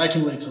 Mm-hmm. So I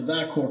can relate to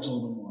that culture a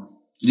little bit more.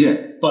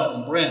 Yeah. But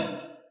I'm brown,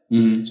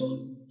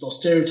 so those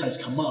stereotypes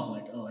come up.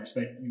 Like, oh, I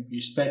expect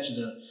you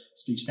to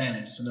speak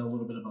Spanish to know a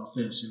little bit about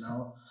this, you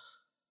know.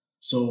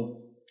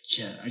 So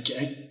yeah, I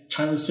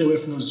try to stay away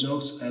from those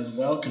jokes as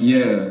well because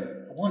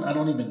I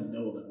don't even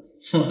know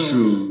them.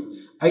 True.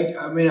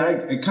 I mean,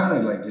 it kind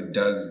of like it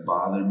does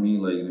bother me,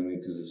 like, you know what I mean,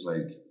 because it's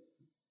like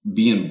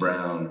being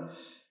brown.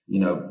 You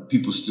know,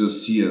 people still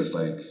see us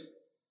like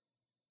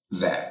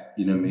that.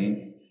 You know what I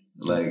mean?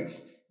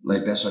 Like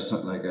that's why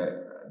something like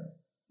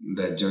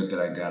that joke that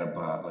I got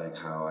about like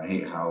how I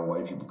hate how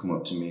white people come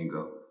up to me and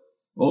go,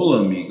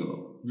 "Hola,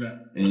 amigo," yeah,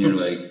 and you're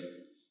like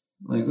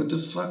what the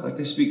fuck? Like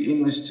I speak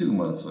English too,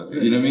 motherfucker.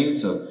 Yeah. You know what I mean?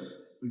 So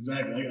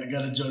exactly, I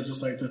got a joke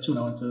just like that too.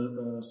 And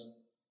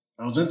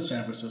I was in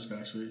San Francisco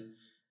actually,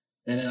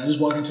 and then I just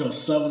walk into a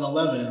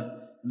 7-Eleven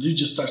and you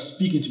just start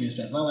speaking to me in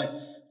Spanish. Not like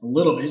a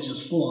little bit; it's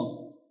just full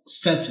on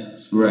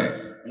sentence, right?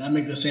 And I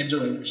make the same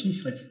joke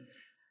like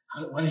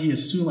why did he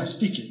assume I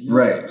speak it? You know?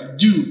 Right. I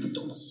do, but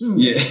don't assume.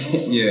 Yeah, you know?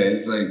 So, yeah.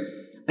 It's like,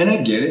 and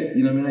I get it.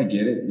 You know what I mean? I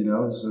get it. You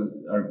know,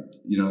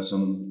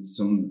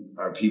 some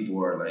our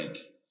people are like,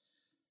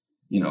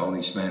 you know,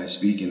 only Spanish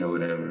speaking or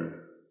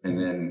whatever, and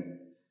then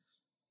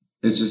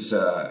it's just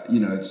you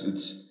know,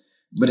 it's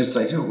but it's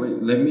like, oh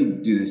wait, let me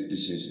do this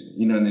decision,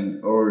 you know, and then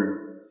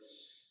or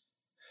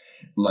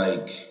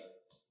like.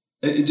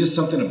 It's just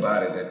something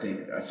about it that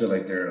I feel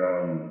like they're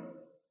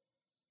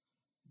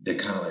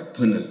kind of like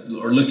putting us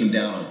or looking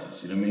down on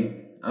us. You know what I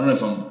mean? I don't know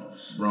if I'm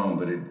wrong,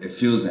 but it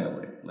feels that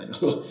way. Like,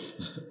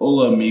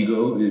 hola,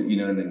 amigo, you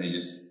know, and then they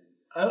just.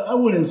 I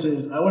wouldn't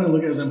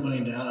look at them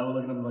putting down. I would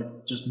look at them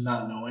like just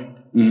not knowing.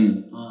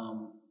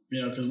 Mm-hmm.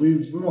 You know, because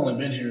we've only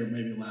been here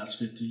maybe the last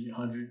 50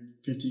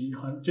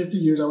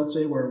 years, I would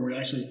say, where we're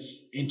actually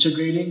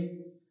integrating.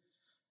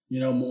 You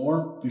know,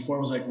 more. Before it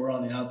was like we're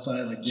on the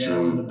outside, like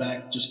we're in the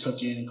back just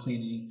cooking and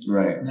cleaning.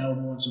 Right. Now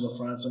we're moving to the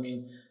front. So, I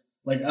mean,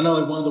 like I know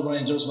like one of the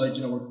running jokes, like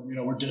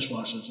we're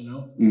dishwashers. You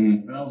know,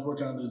 mm-hmm. And I was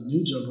working on this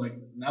new joke. Like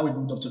now we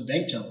moved up to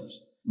bank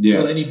tellers.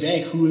 Yeah. But any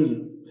bank, who is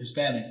it?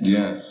 Hispanic.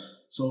 Yeah.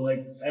 So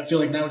like I feel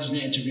like now we're just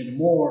being integrated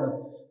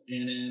more,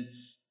 and then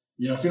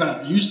if you're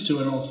not used to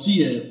it, or don't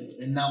see it,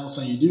 and now all of a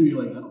sudden you do, you're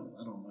like I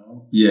don't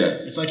know. Yeah.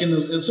 It's like in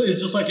those.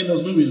 It's just like in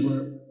those movies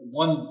where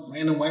one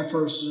random white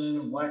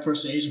person,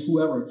 Asian,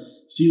 whoever,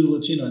 sees a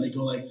Latino and they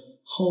go like,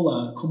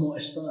 "Hola, ¿cómo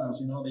estás?"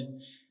 You know,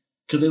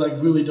 because they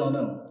like really don't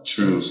know.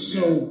 True. And it's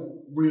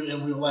so real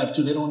in real life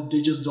too.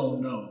 They just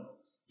don't know.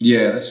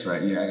 Yeah, that's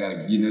right. Yeah, I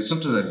gotta,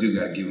 sometimes I do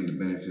gotta give them the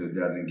benefit of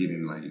the doubt and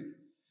getting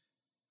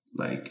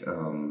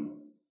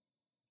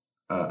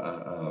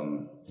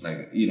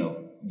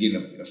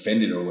getting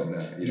offended or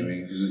whatnot. You know what I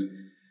mean? Because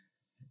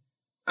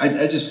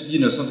I just,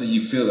 sometimes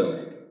you feel it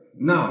like.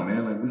 Nah,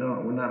 man, like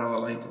we're not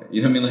all like that.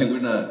 You know what I mean? Like we're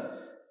not,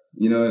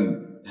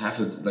 and half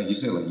of, like you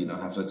said, like,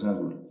 half of the time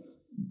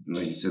we're,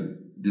 like you said,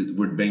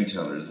 we're bank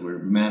tellers, we're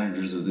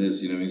managers of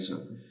this, you know what I mean? So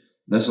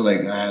that's what,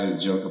 like, I had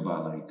this joke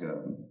about, like,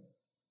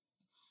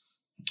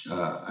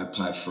 I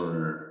applied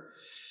for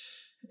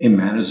a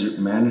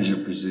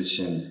manager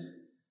position,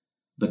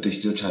 but they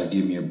still try to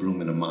give me a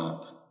broom and a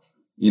mop.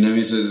 You know what I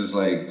mean? So it's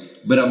like,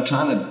 but I'm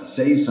trying to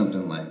say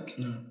something like,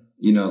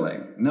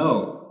 like,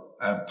 no,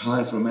 I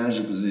applied for a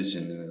manager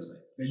position, and it was like,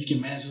 you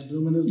can manage this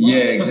broom in this mop.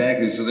 Yeah,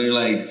 exactly. So they're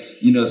like,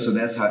 so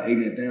that's how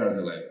ignorant they are.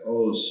 They're like,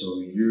 oh, so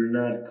you're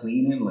not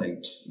cleaning?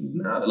 Like,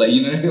 no, like,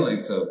 you know what I mean? Like,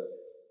 so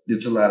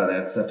it's a lot of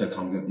that stuff if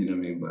I'm, you know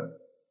what I mean? But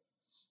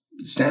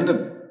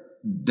stand-up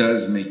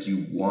does make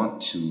you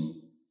want to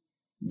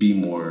be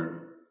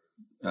more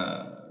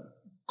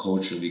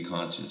culturally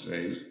conscious,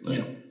 right? Like,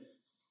 yeah.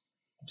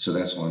 So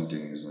that's one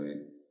thing is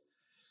like,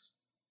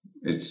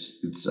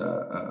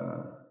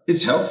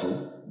 it's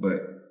helpful,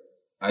 but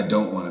I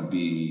don't want to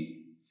be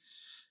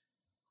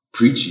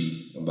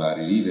preachy about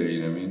it either.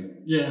 You know what I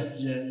mean? Yeah.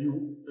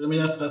 I mean,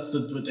 that's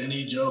with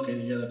any joke,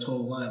 and you got a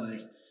total line,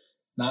 like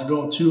not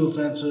go too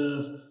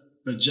offensive,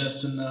 but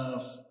just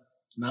enough.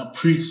 Not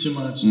preach too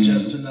much,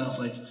 just enough.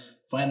 Like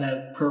find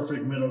that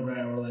perfect middle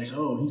ground where, like,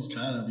 oh, he's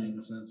kind of being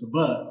offensive,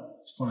 but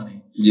it's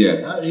funny.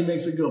 Yeah, he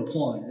makes a good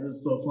point.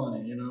 It's so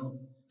funny,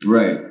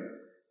 Right.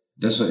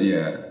 That's what.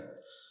 Yeah.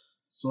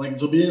 So, like,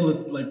 to being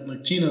like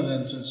Latino,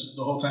 then, since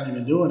the whole time you've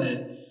been doing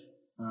it,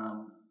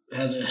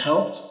 has it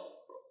helped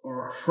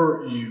or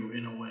hurt you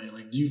in a way?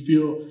 Like, do you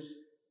feel,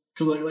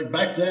 because like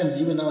back then,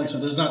 even now, like I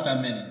said, there's not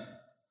that many.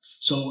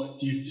 So,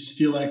 do you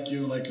feel like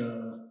you're like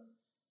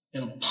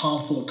in a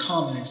pond full of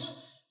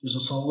comics? There's a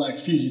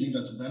select few. Do you think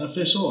that's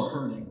beneficial or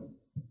hurting?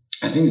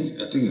 I think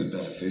it's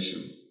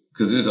beneficial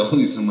because there's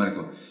always somebody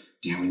go,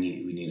 damn, we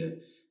need a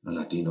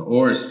Latino,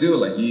 or still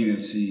like you even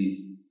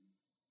see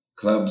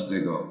clubs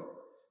that go,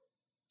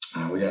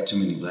 we got too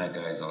many black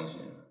guys on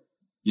here.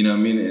 You know what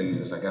I mean? And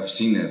it's like, I've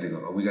seen that. They go,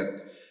 oh,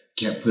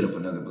 can't put up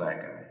another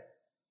black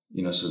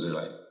guy. So they're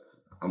like,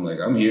 I'm like,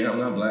 I'm here. I'm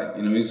not black.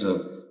 You know what I mean?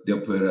 So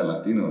they'll put a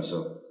Latino.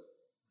 So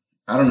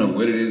I don't know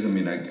what it is. I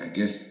mean, I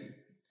guess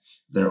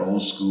their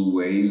old school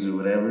ways or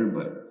whatever.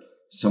 But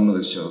some of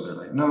the shows are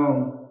like,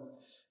 no,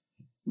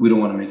 we don't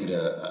want to make it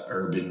a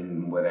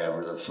urban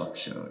whatever the fuck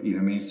show. You know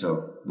what I mean?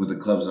 So with the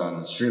clubs on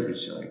the strip and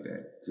shit like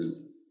that,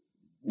 because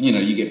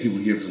you get people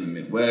here from the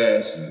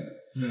Midwest and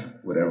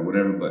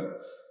whatever. But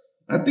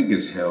I think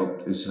it's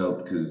helped. It's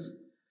helped because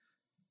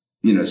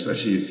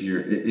especially if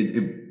you're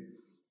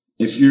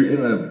if you're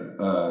in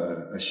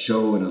a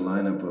show in a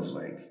lineup of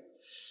like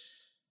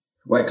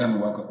white comic,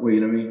 you know what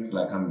I mean?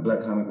 Black comic, white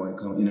comic, you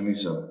know what I mean?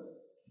 So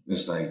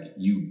it's like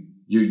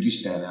you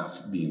stand out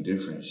for being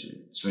different and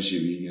shit. Especially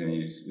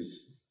if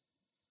it's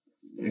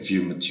if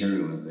your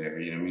material is there,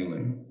 you know what I mean?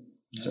 Like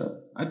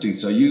so I think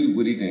so.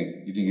 What do you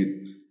think? You think it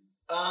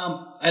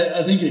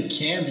I think it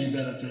can be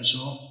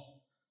beneficial,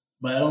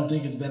 but I don't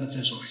think it's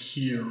beneficial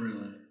here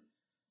really.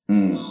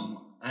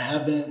 I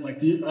haven't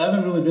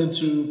really been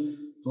to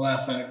the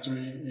Laugh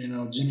Factory.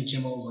 Jimmy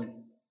Kimmel's like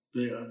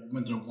they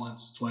went there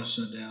once, twice,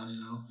 shut down.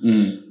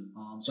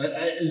 So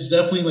it's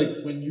definitely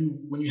like when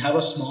you have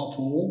a small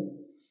pool,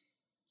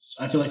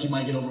 I feel like you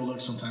might get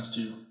overlooked sometimes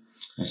too.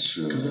 That's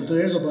true. Because if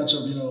there's a bunch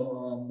of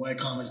white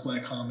comics,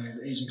 black comics,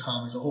 Asian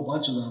comics, a whole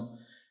bunch of them,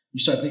 you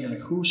start thinking like,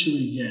 who should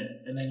we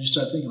get? And then you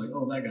start thinking like,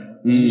 oh, that guy.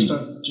 And you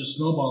start just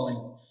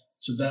snowballing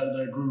to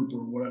that group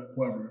or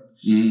whoever.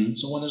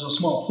 So when there's a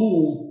small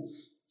pool,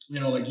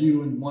 like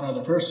you and one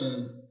other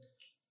person,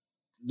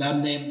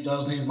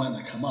 those names might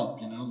not come up.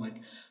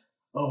 Like,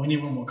 oh, we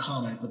need one more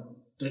comic, but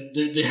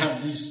they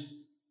have these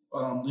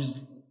I don't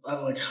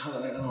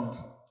know.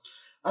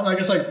 I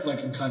guess like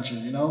in countries,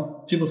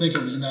 people think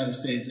of the United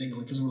States,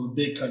 England, because we're the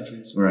big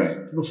countries.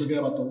 Right. People forget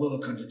about the little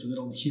countries because they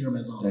don't hear them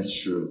as often. That's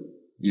true.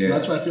 Yeah. So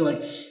that's why I feel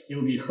like it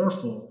would be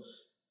hurtful.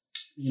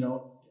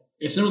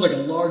 If there was like a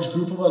large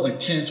group of us, like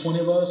 10, 20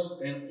 of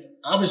us, and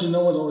obviously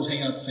no one's always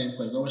hanging out at the same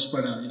place. They're always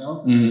spread out,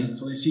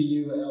 So they see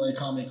you at LA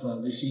Comic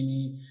Club. They see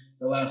me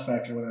at Laugh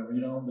Factory, whatever,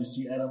 They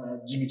see Adam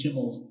at Jimmy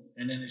Kimmel's,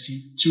 and then they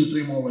see 2 or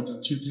 3 more with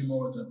them.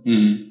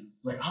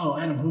 Like, oh,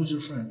 Adam, who's your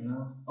friend?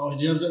 Oh,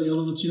 do you have any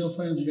other Latino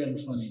friends? You guys are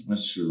funny.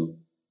 That's true.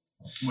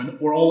 When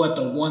we're all at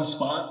the one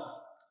spot.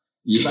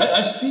 Yeah.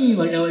 I've seen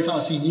like LA Comic,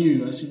 I've seen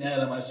you, I've seen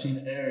Adam, I've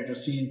seen Eric, I've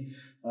seen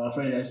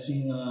Freddie, I've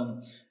seen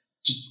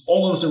just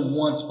all of us in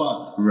one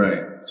spot.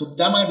 Right. So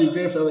that might be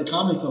great for LA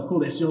Comic Club. Cool,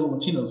 they see all the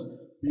Latinos.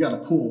 We got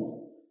a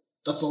pool.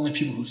 That's the only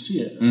people who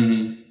see it.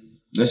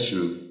 That's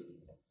true.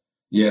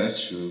 Yeah,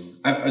 that's true.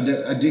 I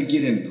did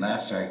get in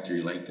Laugh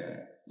Factory like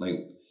that.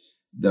 Like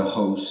the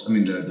host,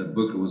 the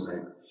booker was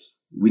like,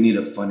 we need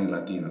a funny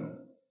Latino.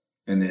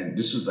 And then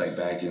this was like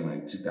back in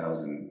like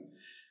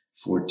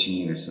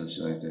 2014 or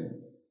something like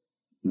that.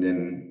 And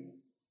then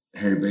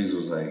Harry Basil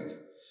was like,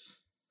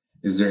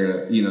 is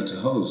there to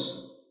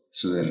host?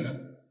 So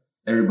then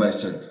everybody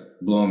started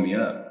blowing me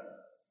up.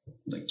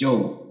 Like,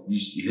 yo, you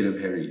hit up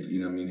Harry,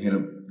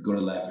 go to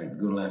Laugh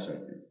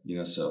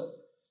Factory, so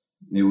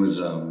it was,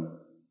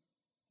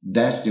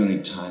 that's the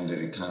only time that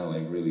it kind of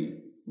like really,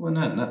 well,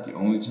 not the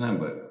only time,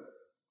 but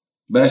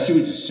I see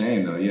what you're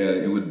saying though. Yeah,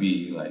 it would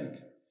be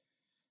like,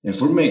 if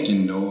we're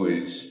making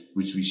noise,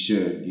 which we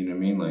should, we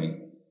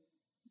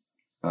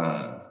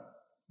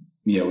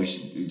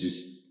should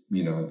just,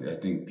 I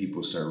think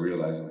people start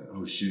realizing like,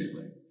 oh shit,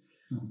 like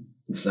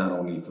it's not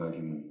only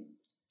fucking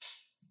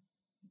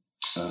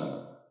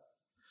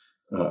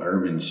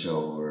urban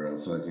show or a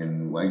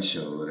fucking white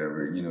show,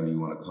 whatever, you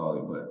want to call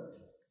it. But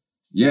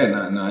yeah,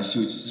 no, I see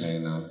what you're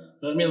saying though.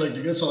 But like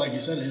the good side, like you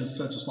said, is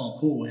such a small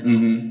pool,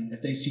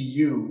 If they see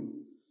you,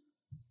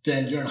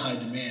 then you're in high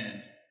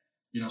demand,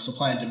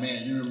 supply and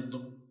demand. You're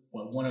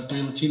one of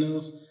 3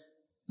 Latinos.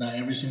 Not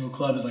every single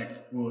club is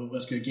like, well,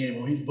 let's get Gabe.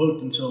 Well, he's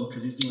booked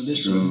because he's doing this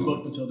show. He's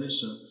booked until this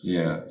show.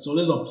 Yeah. So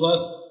there's a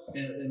plus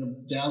and a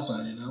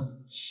downside,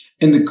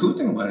 And the cool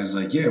thing about it is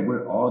like, yeah,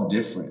 we're all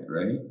different,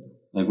 right?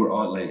 Like we're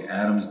all like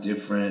Adam's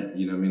different,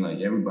 Like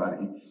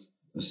everybody.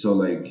 So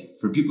like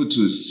for people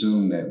to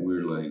assume that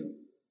we're like,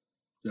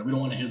 yeah, we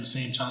don't want to hear the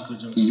same chocolate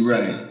jokes.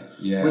 Right.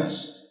 Yeah.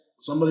 Which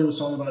somebody was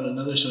talking about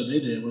another show they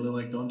did where they're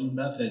like, don't do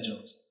meth head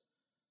jokes.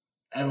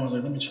 Everyone's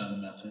like, let me try the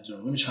meth head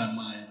joke. Let me try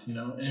mine,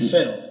 and it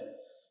failed.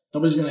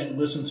 Nobody's going to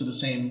listen to the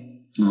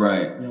same.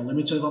 Right. Let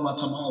me tell you about my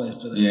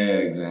tamales today. Yeah,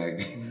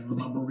 exactly.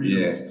 My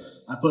burritos. Yeah.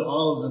 I put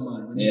olives in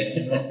mine.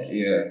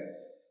 Yeah.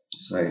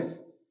 It's like,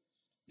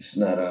 it's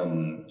not,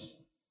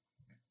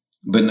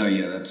 but no,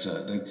 yeah, that's,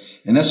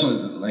 and that's what,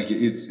 like,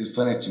 it's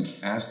funny that you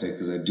asked that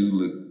because I do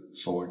look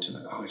forward to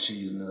like, oh shit,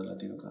 he's another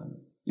Latino comic.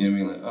 You know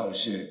what I mean? Like, oh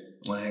shit,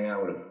 I want to hang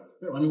out with him.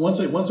 Once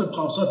it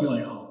pops up, you're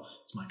like, oh,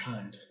 it's my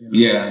kind.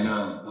 Yeah, I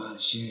know. Oh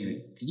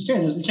shit.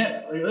 Because you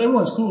can't. Like,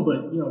 everyone's cool,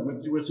 but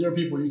with your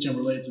people, you can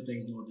relate to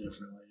things a little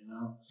differently.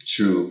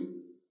 True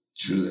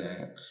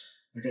that.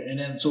 Okay, and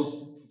then so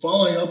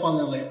following up on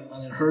that, like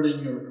on it hurting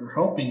you or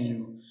helping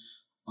you,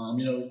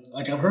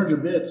 like I've heard your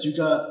bits. You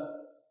got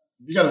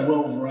a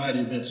well variety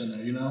of bits in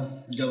there. You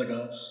got like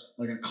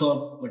a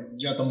club, like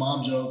you got the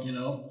mom joke.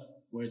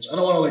 Which I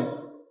don't want to like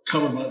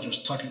cover about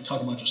just talk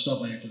about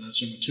yourself like because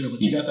that's your material.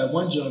 But you got that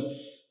one joke.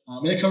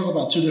 And it covers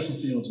about 2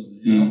 different fields of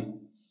it,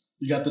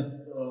 You got the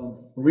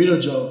burrito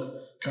joke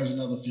covers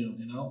another field,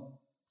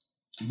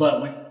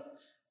 But like,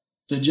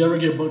 did you ever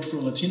get booked for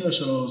Latino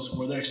shows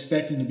where they're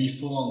expecting to be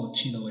full on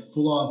Latino, like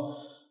full on,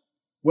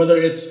 whether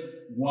it's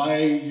why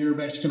you're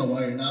Mexican or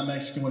why you're not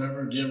Mexican,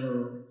 whatever? Do you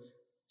ever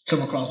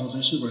come across those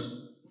issues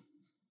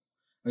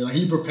where are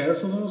you prepared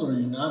for those, or are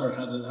you not, or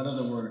how does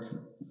it work?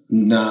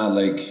 Nah,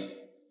 like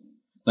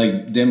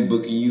them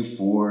booking you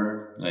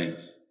for like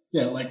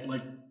like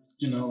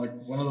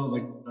one of those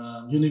like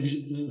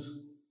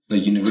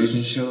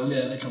Univision shows.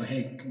 Yeah, they kind of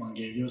hey, come on,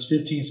 Gabe, it was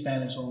 15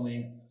 Spanish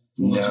only.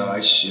 No, I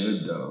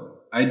should though.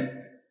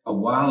 A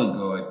while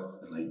ago,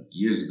 like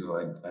years ago,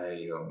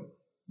 I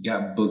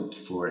got booked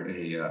for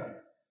a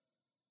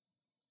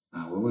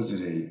what was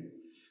it, a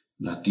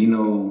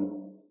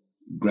Latino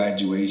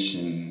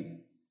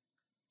graduation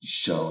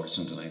show or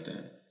something like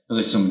that. Or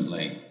like some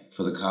like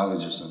for the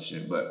college or some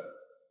shit. But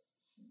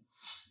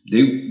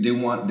they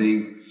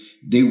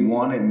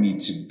wanted me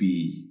to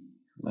be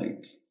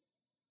like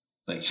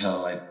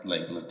hell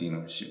like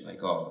Latino shit,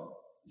 like all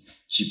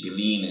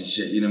chipilín and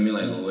shit, you know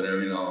what I mean? Like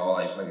whatever, you know, all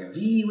like fucking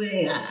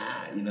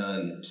you know,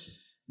 and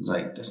it's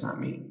like that's not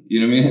me.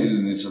 You know what I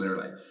mean? And so they were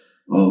like,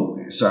 oh,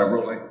 so I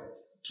wrote like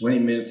 20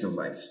 minutes of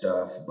like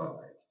stuff about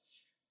like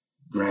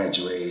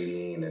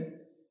graduating and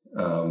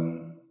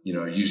you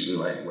know, usually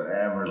like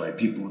whatever, like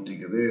people would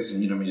think of this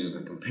and you know what I mean, just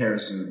like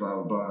comparisons, blah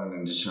blah blah,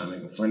 and just trying to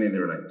make it funny. And they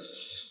were like,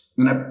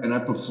 and I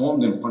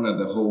performed in front of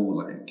the whole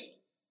like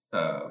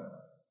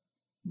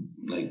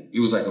it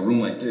was like a room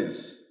like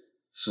this.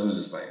 So it was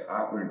just like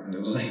awkward. And it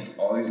was like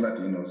all these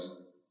Latinos.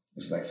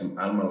 It's like some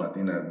Alma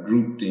Latina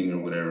group thing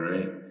or whatever,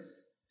 right?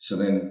 So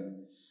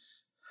then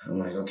I'm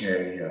like,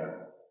 okay,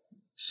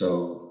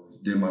 so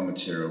did my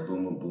material,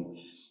 boom, boom, boom.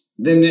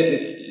 Then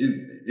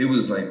it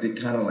was like, they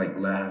kind of like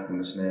laughed and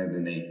this and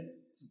that.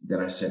 Then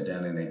I sat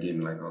down and they gave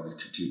me like all this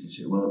critique and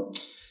shit. Well,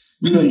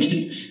 you know,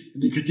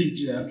 they critiqued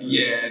you after.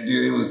 Yeah,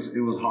 dude, it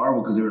was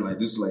horrible because they were like,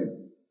 this is like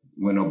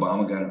when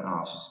Obama got in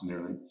office and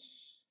they're like,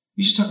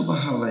 you should talk about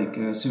how like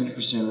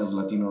 70% of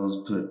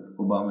Latinos put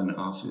Obama in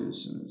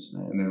office and this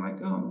and that. And they're like,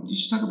 you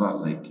should talk about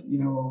like, you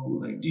know,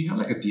 like, do you have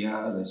like a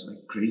tia that's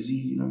like crazy?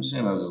 You know what I'm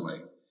saying? I was just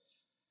like,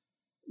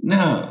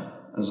 no.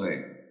 I was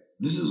like,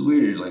 this is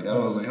weird. Like, I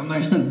was like, I'm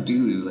not going to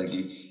do this. Like,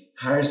 you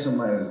hire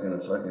somebody that's going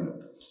to fucking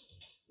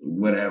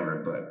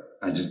whatever.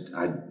 But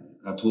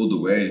I pulled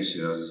away and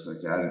shit. I was just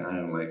like, I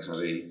didn't like how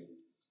they,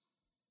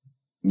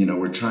 you know,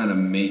 we're trying to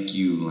make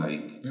you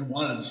like... They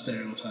wanted the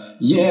stereotype.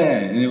 Yeah,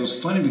 and it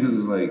was funny because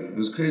it's like, it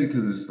was crazy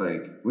because it's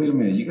like, wait a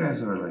minute, you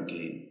guys are like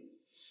a,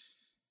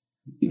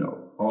 you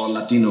know, all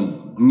Latino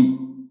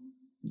group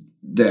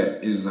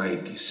that is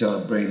like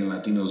celebrating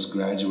Latinos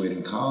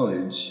graduating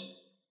college,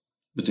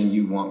 but then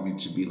you want me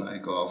to be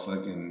like all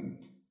fucking...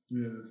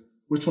 Yeah.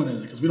 Which one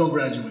is it? Because we don't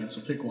graduate,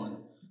 so pick one.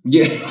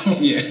 Yeah,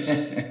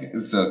 yeah.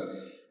 So,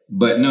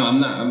 but no, I'm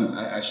not,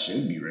 I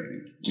should be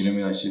ready. You know what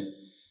I mean? I should...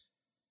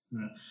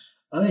 Yeah.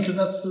 I mean,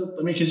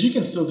 because you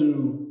can still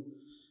do,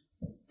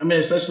 I mean,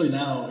 especially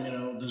now, you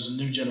know, there's a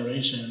new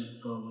generation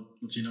of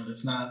Latinos.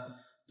 It's not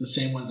the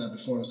same ones that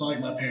before. It's not like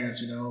my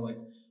parents, you know, like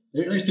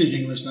they speak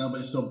English now,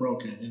 but it's still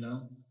broken, you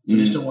know? So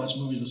they still watch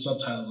movies with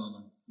subtitles on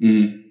them.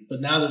 Mm-hmm.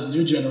 But now there's a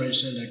new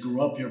generation that grew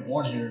up here,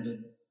 born here,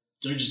 that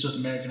they're just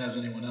American as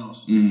anyone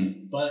else.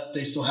 Mm-hmm. But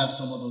they still have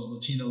some of those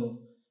Latino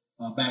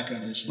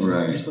background issues.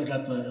 Right. They still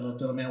got the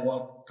Latino man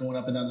going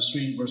up and down the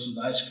street versus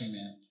the ice cream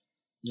man,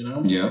 you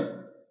know? Yeah.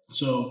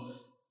 So...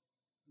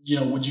 you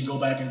know, would you go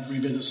back and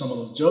revisit some of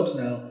those jokes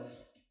now?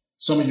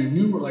 Some of your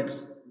newer, like,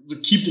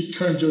 keep the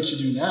current jokes you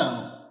do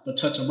now, but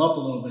touch them up a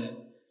little bit.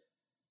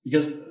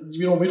 Because,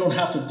 you know, we don't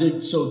have to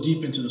dig so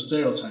deep into the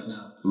stereotype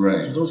now. Right.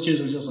 Because those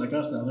kids are just like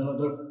us now.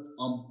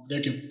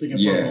 They can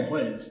flow both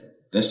ways.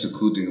 That's the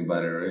cool thing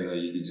about it, right?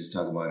 Like, you can just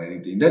talk about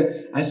anything.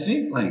 I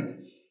think, like,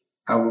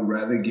 I would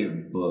rather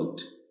get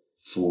booked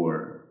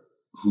for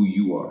who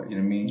you are, you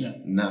know what I mean? Yeah.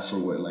 Not for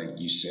what, like,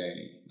 you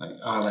say. Like,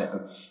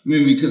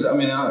 because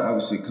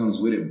obviously it comes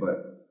with it, but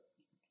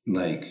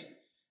like,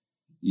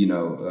 you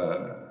know,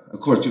 of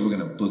course people are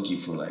going to book you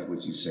for like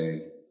what you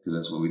say, because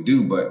that's what we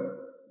do. But,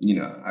 you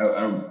know,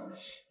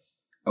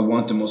 I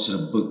want them also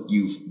to book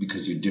you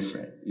because you're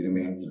different. You know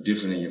what I mean? You're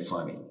different and you're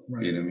funny.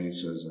 Right. You know what I mean?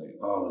 So it's like,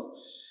 oh,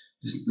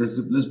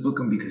 let's book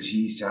him because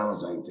he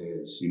sounds like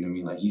this. You know what I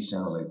mean? Like he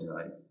sounds like that.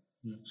 Like,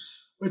 yeah.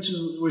 Which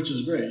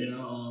is great, you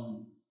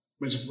know.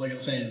 Which is like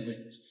I'm saying, like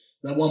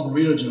that one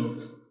burrito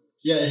joke.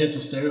 Yeah, it hits a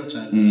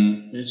stereotype.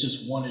 Mm-hmm. It's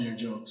just one of your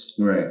jokes.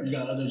 Right. You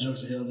got other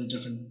jokes that hit other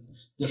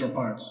different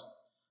parts.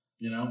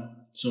 You know?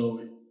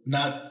 So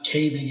not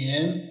caving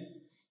in,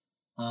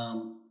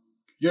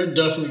 you're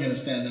definitely going to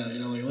stand out. You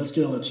know, like let's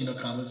get a Latino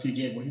comic. Let's get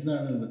Gabe. Well, he's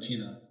not really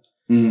Latino.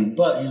 Mm-hmm.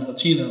 But he's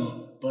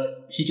Latino,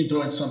 but he can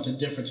throw in something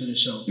different to the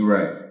show.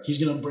 Right.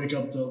 He's going to break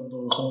up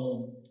the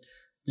whole,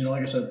 you know,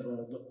 like I said,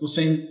 the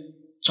same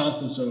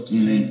chancla jokes, the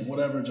same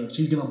whatever jokes.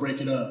 He's going to break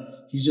it up.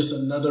 He's just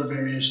another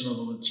variation of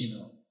a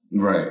Latino.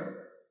 Right.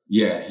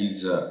 Yeah,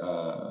 he's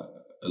a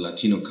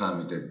Latino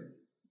comic that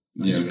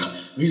he's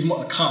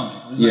more a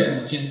comic. He's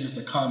not Latino, he's just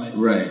a comic.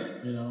 Right.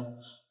 You know?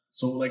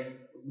 So like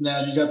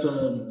now you got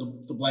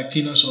the Black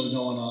Tino show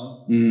going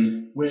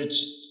on,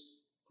 which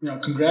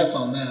congrats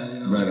on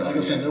that. Right on, like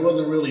I said, there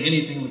wasn't really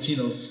anything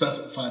Latino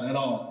specified at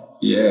all.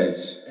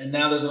 Yes. And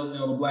now there's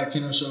the Black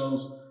Latino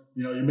shows.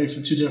 You're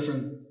mixing two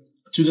different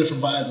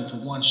vibes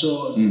into one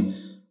show.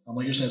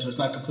 Like you're saying, so it's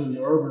not completely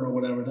urban or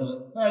whatever. It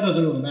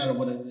doesn't really matter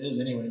what it is,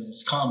 anyways.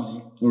 It's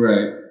comedy,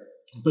 right?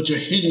 But you're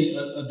hitting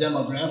a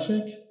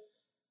demographic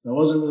that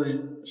wasn't really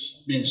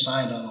being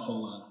shined on a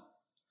whole lot.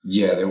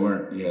 Yeah, they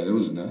weren't. Yeah, there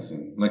was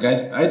nothing. Like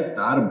I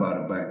thought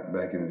about it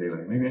back in the day.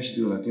 Like maybe I should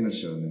do a Latino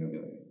show, and then they'll be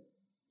like,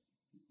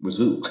 "With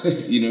who?"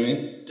 You know what I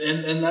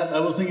mean? And that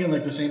I was thinking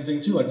like the same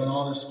thing too. Like when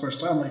all this first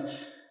started, I'm like,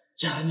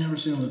 yeah, I've never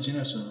seen a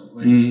Latino show.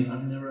 Like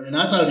I've never, and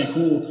I thought it'd be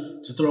cool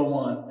to throw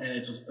one, and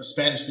it's a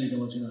Spanish speaking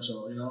Latino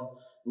show.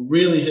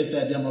 Really hit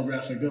that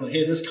demographic good. Like,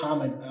 hey, there's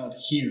comics out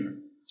here.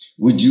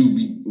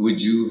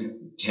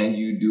 Can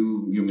you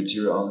do your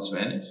material all in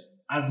Spanish?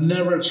 I've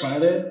never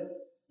tried it,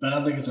 but I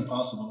don't think it's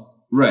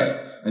impossible. Right.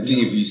 I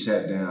think if you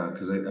sat down,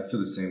 because I feel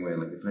the same way.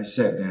 Like if I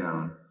sat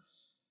down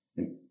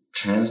and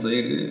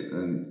translated it,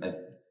 and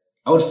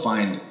I would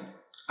find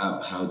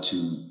out how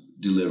to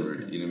deliver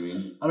it. You know what I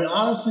mean? I mean,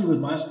 honestly, with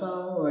my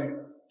style, like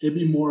it'd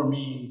be more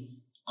me,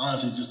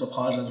 honestly, just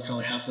apologizing kind of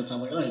like half the time,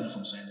 like, I don't even know if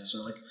I'm saying this,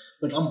 or like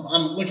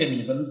I'm look at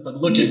me, but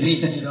look at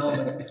me,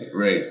 like,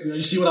 right?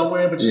 You see what I'm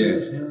wearing, but you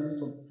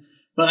see,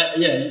 but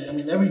yeah, I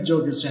mean, every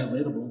joke is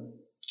translatable.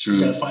 True.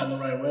 You gotta find the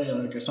right way.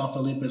 Like I saw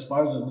Felipe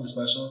Esparza's new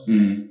special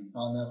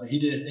on Netflix. He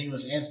did it in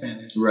English and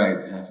Spanish.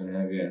 Right, half and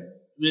half, yeah.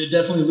 It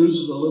definitely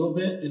loses a little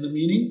bit in the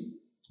meanings,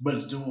 but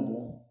it's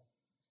doable.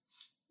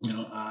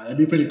 It'd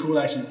be pretty cool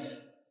to actually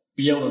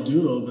be able to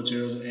do those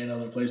materials in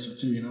other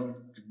places too.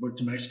 Work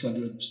to Mexico and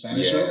do a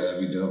Spanish show. Yeah,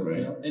 that'd be dope,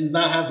 right? And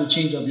not have to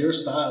change up your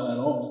style at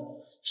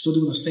all. You're still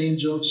doing the same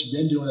jokes you've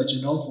been doing that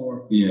you're known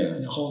for. Yeah.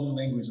 In a whole new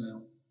language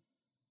now.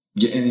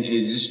 Yeah, and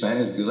is your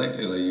Spanish good like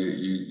that? Like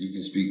you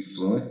can speak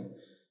fluent?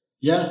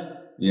 Yeah.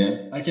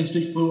 Yeah. I can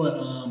speak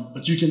fluent,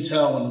 but you can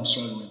tell when I'm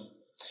struggling.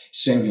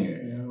 Same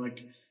here.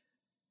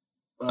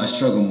 I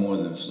struggle more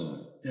than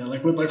fluent. Yeah,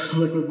 like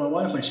with my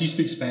wife, like she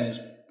speaks Spanish.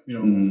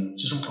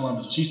 She's from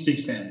Columbus, so she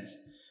speaks Spanish.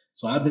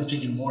 So I've been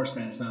speaking more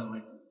Spanish now,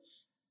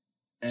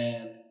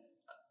 and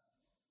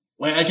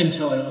I can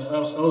tell.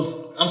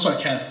 I'm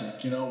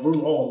sarcastic. We're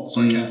all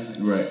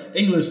sarcastic. Right.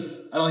 English,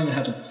 I don't even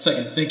have to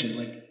second think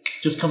it.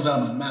 Just comes out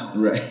of my mouth.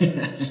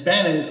 Right.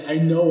 Spanish, I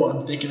know what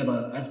I'm thinking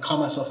about. I've caught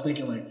myself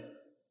thinking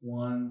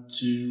 1,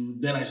 2,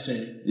 then I say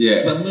it. Yeah.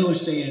 Because I'm literally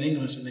saying it in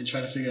English and then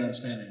trying to figure it out in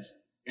Spanish.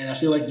 And I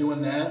feel like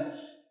doing that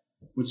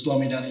would slow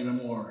me down even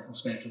more in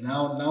Spanish.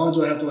 Now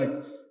do I have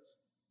to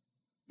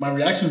my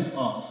reaction's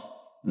off.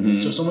 Mm-hmm.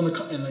 So if someone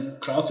in the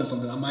crowd says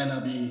something, I might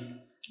not be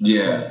as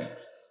quick.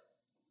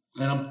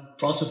 And I'm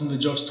processing the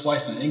jokes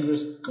twice in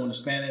English, going to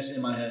Spanish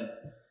in my head.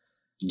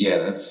 Yeah,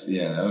 that's.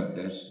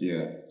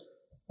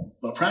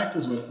 But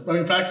practice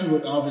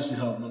would obviously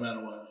help no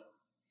matter what.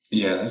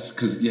 Yeah, that's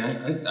because,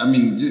 I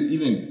mean, just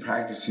even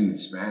practicing the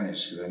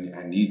Spanish, because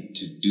I need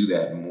to do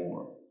that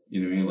more.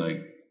 You know what I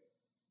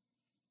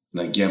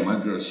mean? My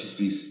girl, she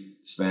speaks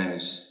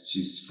Spanish.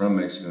 She's from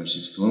Mexico and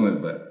she's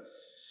fluent, but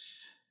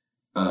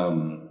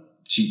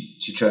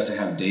she tries to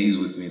have days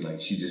with me.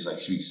 She just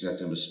speaks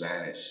nothing but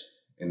Spanish.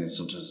 And then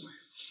sometimes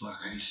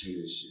fuck, how do you say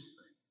this shit?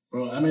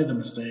 Bro, I made the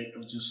mistake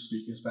of just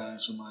speaking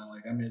Spanish with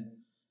mine.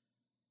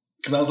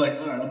 Because I was like,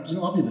 all right,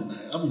 I'll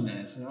be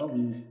nice. I'll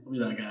be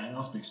that guy.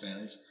 I'll speak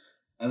Spanish.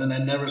 And then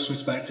I never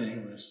switched back to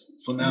English.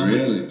 So now,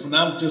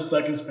 I'm just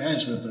stuck in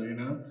Spanish with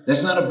her.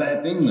 That's not a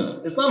bad thing,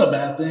 though. It's not a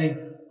bad thing.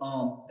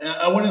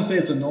 I wouldn't say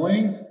it's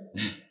annoying,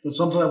 but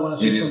sometimes I want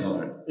to say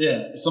something. Hard.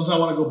 Yeah, sometimes I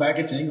want to go back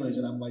into English,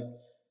 and I'm like,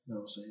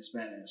 say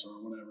Spanish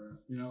or whatever.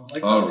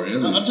 Oh,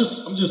 really? I'm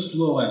just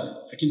slow at it.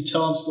 I can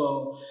tell I'm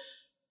slow.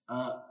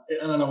 I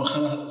don't know.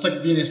 It's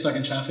like being stuck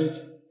in traffic.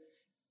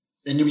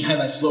 And you're behind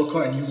that slow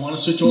car and you want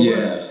to switch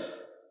over,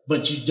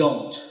 but you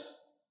don't.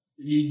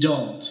 You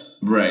don't.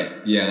 Right.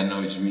 Yeah, I know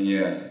what you mean.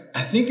 Yeah.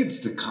 I think it's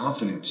the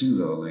confident too,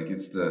 though.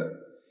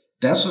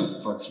 That's what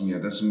fucks me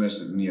up. That's what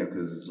messes me up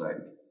because it's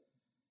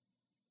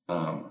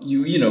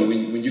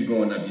when you're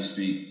growing up, you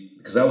speak,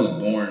 because I was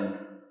born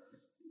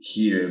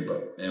here,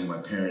 and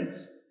my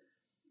parents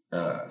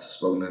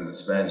spoke none of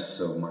Spanish,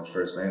 so my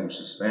first language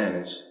is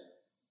Spanish.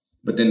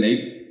 But then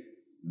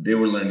they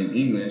were learning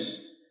English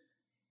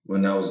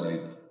when I was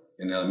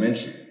in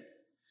elementary.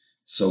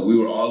 So we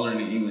were all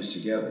learning English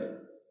together.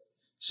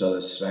 So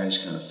the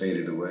Spanish kind of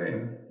faded away.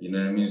 Mm-hmm. You know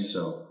what I mean?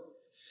 So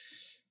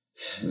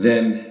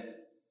then,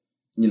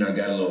 I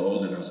got a little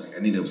older and I was like,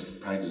 I need to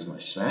practice my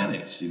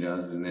Spanish, and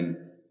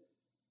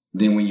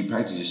then when you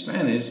practice your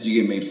Spanish,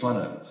 you get made fun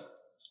of.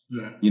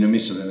 Yeah. You know what I mean?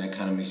 So then that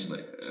kind of makes you I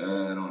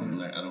don't want to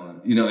learn. I don't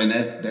want to,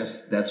 and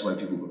that's why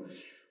people go,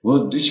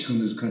 well, they should come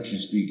to this country and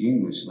speak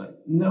English.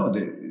 No,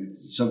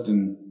 it's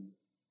something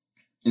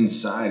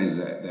inside is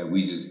that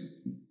we just,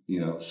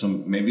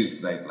 maybe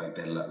it's like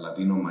that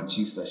Latino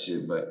machista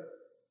shit,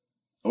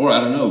 or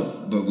I don't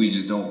know, but we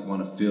just don't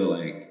want to feel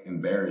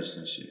embarrassed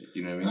and shit.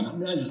 You know what I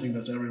mean? I just think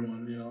that's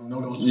everyone,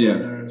 nobody wants to feel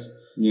embarrassed.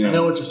 Yeah. I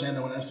know what you're saying,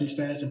 that when I speak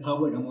Spanish in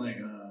public, I'm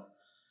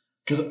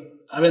because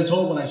I've been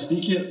told when I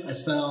speak it, I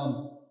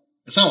sound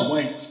sound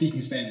white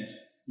speaking Spanish.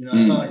 You know, I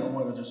sound like I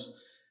want to just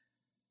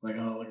like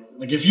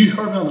if you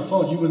heard me on the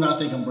phone, you would not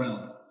think I'm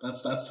brown.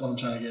 That's what I'm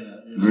trying to get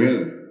at. You know?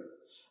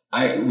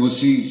 Really?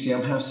 See,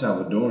 I'm half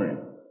Salvadoran,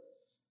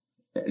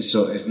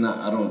 so it's not.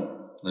 I don't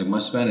like my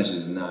Spanish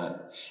is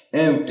not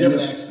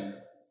different accent.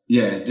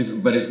 Yeah, it's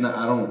different, but it's not.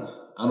 I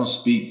don't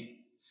speak.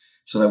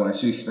 So like when I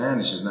speak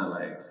Spanish, it's not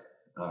like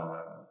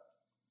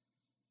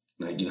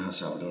you know how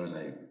Salvadorans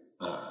like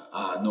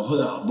no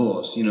joda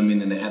boss, you know what I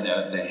mean? And they have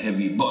that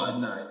heavy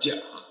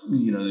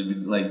you know, they'd be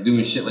like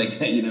doing shit like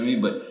that, you know what I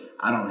mean? But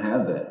I don't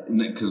have that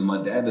because my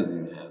dad doesn't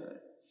even have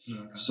that.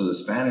 Okay. So the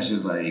Spanish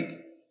is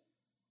like,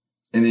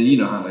 and then you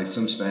know how like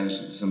some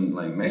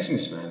like Mexican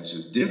Spanish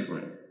is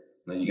different.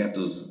 Like you got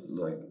those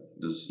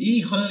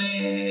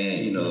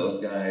híjole, you know, those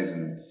guys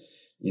and,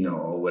 you know,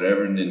 or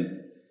whatever. And then,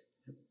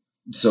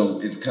 so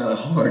it's kind of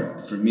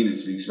hard for me to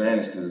speak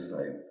Spanish because it's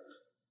like,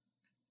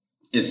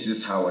 it's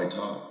just how I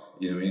talk,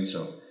 you know what I mean?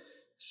 So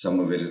some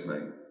of it is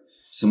like,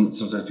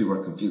 sometimes people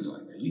are confused,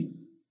 like, are you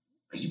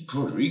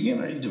Puerto Rican?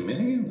 Are you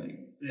Dominican? Like,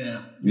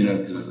 yeah. You know,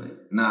 because it's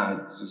like, nah,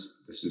 it's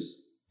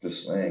just the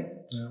slang.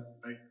 Yeah,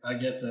 I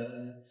get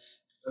that.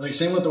 Like,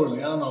 same with the words,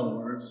 like, I don't know the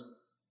words.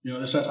 You know,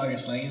 they start talking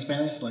slang in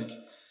Spanish, like,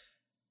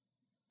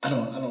 I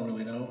don't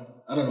really know.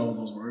 I don't know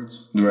those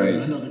words. Right.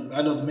 I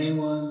know the main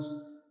ones.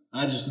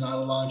 I just nod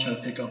along, try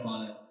to pick up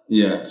on it.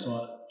 Yeah.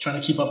 So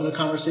trying to keep up in a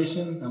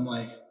conversation, I'm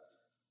like,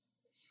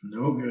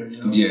 no good,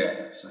 you know?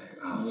 Yeah. It's like,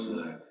 oh,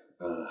 fuck.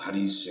 How do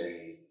you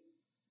say,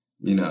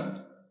 you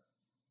know,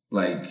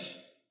 like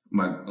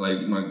my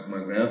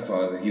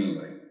grandfather, he was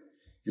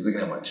looking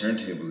at my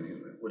turntable. He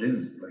was like, what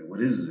is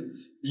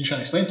this? You're trying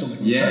to explain to him, like,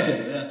 yeah.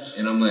 turntable, yeah.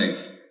 And I'm like,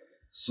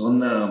 son,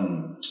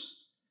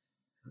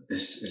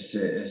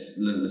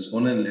 les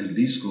ponen el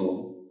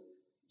disco.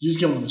 You just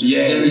give him a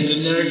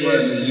generic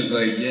version. He's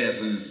like,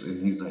 yes.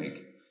 And he's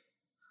like,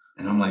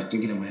 and I'm like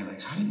thinking in my head,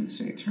 like, how do you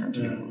say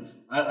turntable? Yeah.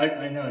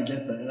 I know, I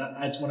get that.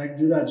 And when I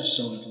do that, I just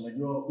show it. I'm like,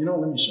 well, you know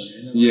what, let me show you.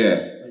 And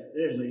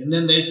then and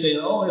then they say,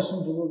 oh, es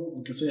un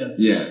lo que sea.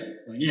 Yeah.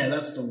 Like, yeah,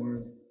 that's the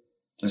word.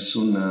 Es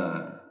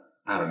una,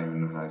 I don't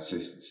even know how to say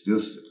it. Still,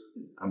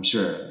 I'm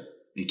sure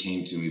it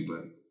came to me,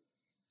 but.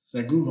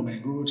 That Google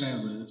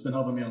Translate, it's been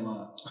helping me a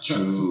lot.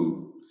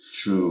 True.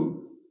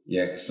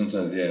 Yeah, because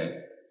sometimes I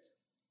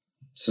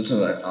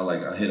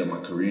hit up my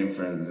Korean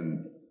friends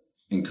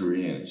in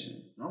Korean and shit.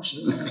 Oh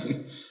shit!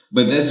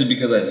 But that's just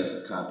because I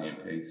just copy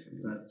and paste.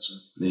 That's true.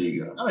 There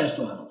you go. I mean, it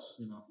still helps,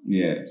 you know.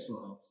 Yeah, it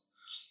still helps.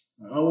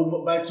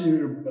 Well, back to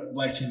your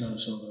Black Teen Dome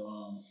show,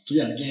 though. So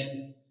yeah,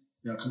 again,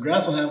 you know,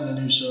 congrats on having a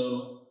new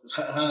show. It's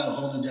had a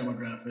whole new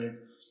demographic.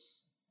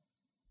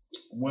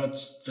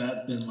 What's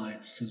that been like?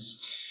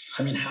 Because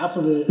I mean, half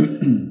of it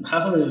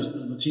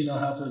is Latino,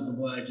 half of it is the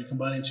Black. You're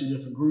combining two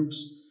different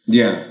groups.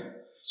 Yeah.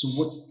 So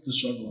what's the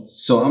struggle?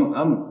 So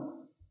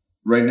I'm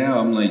right now.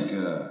 I'm like,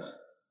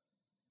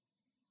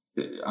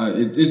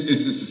 it's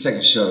the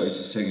second show. It's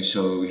the second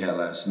show we had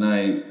last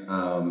night.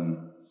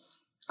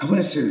 I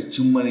wouldn't say there's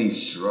too many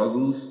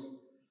struggles,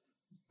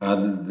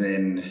 other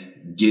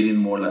than getting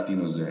more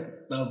Latinos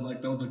there. That was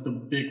like the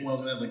big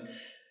ones. That's like,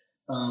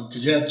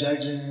 because you had Jack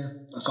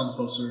Jr. That's on the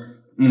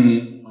poster.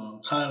 Mm-hmm.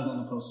 Ty was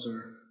on the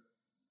poster.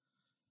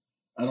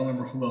 I don't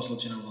remember who else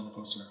Latino was on the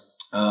poster.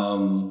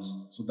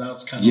 So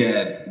that's kind of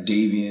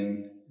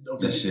Davian.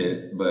 Okay. That's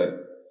it.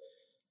 But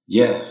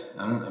yeah,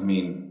 I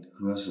mean,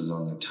 who else is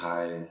on the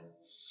Ty?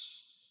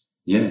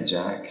 Yeah,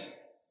 Jack.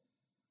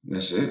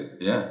 That's it.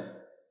 Yeah.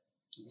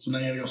 So now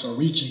you gotta go start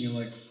reaching and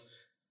like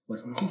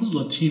who's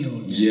Latino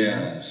again?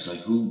 Yeah, it's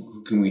like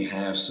who can we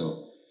have?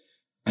 So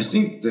I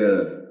think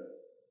the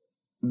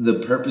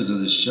purpose of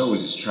the show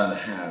is just try to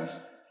have,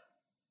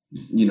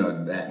 you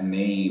know, that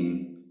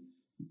name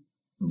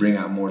bring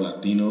out more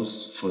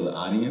Latinos for the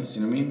audience,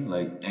 you know what I mean?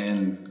 Like,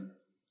 and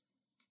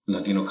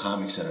Latino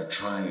comics that are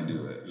trying to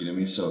do it, you know what I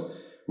mean? So,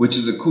 which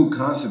is a cool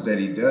concept that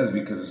he does,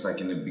 because it's like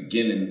in the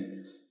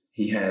beginning,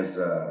 he has,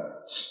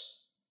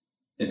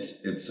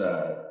 it's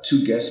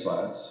 2 guest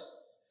spots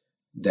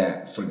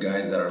that for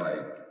guys that are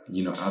like,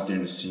 you know, out there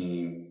in the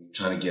scene,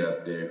 trying to get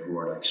up there, who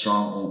are like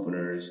strong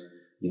openers,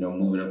 you know,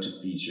 moving up to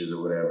features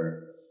or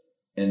whatever.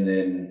 And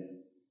then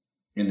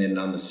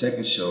on the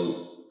second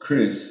show,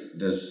 Chris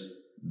does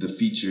the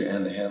feature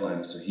and the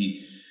headliner. So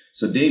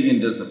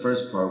Davian does the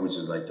first part, which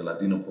is like the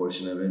Latino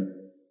portion of it.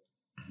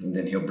 And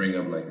then he'll bring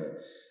up like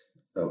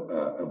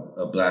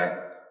a Black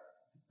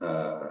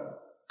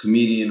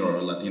comedian or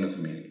a Latino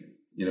comedian,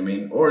 you know what I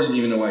mean? Or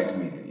even a white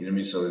comedian, you know what I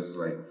mean? So it's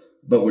like,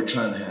 but we're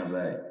trying to have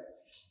that,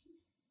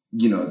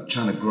 you know,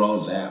 trying to grow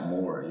that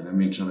more, you know what I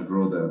mean? Trying to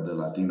grow the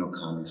Latino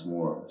comics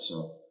more.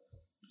 So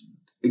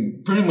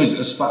pretty much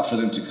a spot for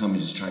them to come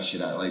and just try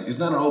shit out. Like, it's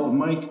not an open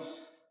mic,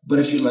 but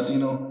if you're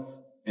Latino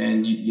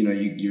and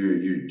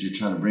you're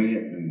trying to bring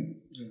it, and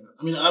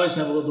I mean,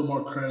 obviously have a little bit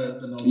more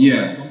credit than don't be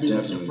definitely.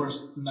 Like your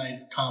first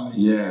night comic.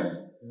 Yeah.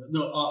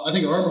 No, I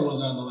think Irma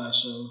was on the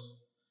last show.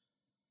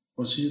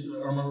 Was he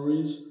Irma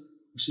Ruiz?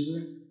 Was she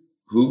there?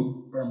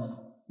 Who? Irma.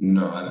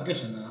 No, I'm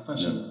guessing not. I thought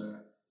she was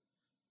there.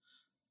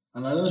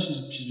 And I know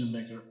she's been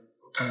making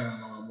coming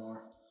around a lot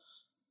more.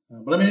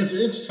 But I mean, it's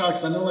interesting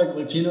because I know like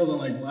Latinos and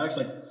like blacks,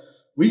 like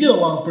we get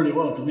along pretty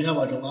well because we have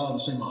like a lot of the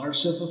same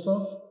hardships and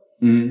stuff.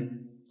 Mm-hmm.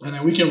 And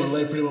then we can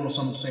relate pretty well with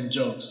some of the same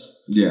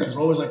jokes. Yeah. Because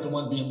we're always like the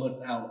ones being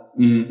looked out.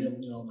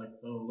 Mm-hmm. You know, like,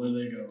 oh, where do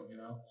they go, you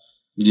know?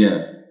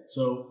 Yeah.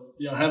 So,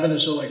 you know, having a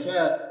show like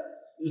that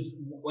is,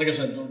 like I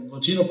said, the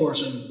Latino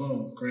portion,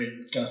 boom, great,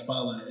 it's got a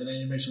spotlight. And then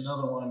you make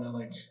another one that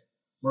like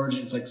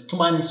merging, it's like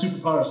combining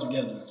superpowers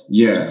together.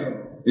 Yeah.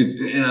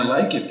 And I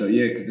like it though,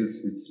 yeah, because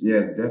it's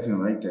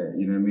definitely like that.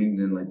 You know what I mean?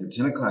 Then like the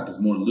 10 o'clock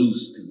is more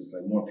loose because it's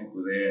like more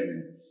people there, and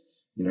then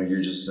you know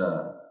you're just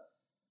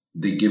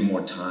they give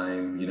more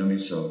time. You know what I mean?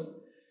 So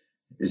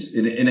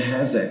and it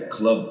has that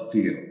club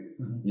feel.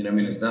 Mm-hmm. You know what I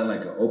mean? It's not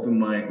like an open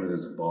mic where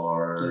there's a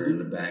bar in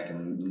the back,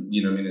 and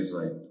you know what I mean? It's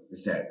like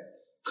it's that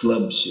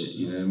club shit.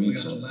 You know what I mean? We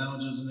got the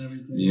lounges and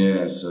everything.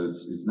 Yeah, so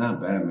it's not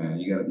bad,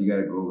 man. You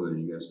gotta go over there.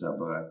 You gotta stop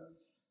by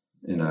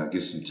and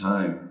get some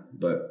time.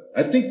 But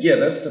I think, yeah,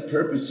 that's the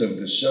purpose of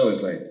the show,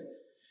 is like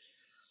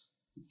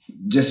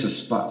just a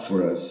spot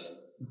for us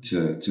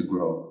to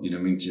grow, you know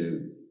what I mean?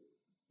 To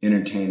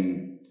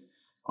entertain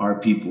our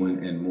people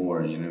and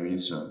more, you know what I mean?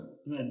 So,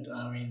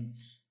 I mean,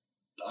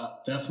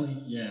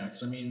 definitely, yeah,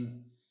 because I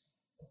mean,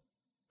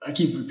 I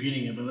keep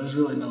repeating it, but there's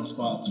really no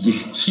spots for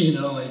us, you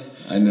know? Like,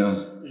 I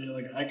know. Yeah,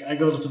 like, I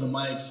go to the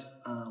mics,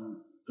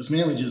 it's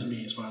mainly just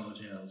me as far as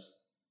Latinos,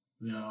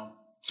 you know?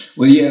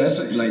 Well, yeah, that's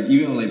like,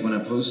 even like when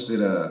I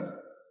posted,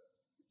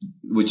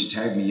 what you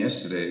tagged me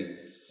yesterday,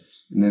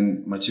 and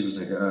then my chick was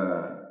like,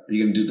 are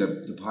you gonna do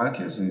the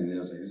podcast? And I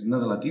was like, there's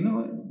another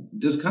Latino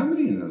does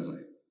comedy? And I was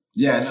like,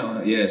 yeah, I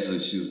know. Yeah, so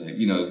she was like,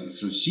 you know,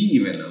 so she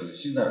even knows.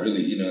 She's not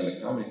really, you know, in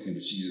the comedy scene,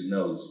 but she just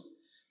knows.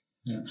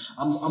 Yeah.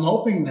 I'm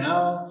hoping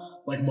now,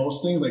 like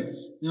most things, like,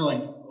 you know,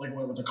 like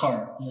with the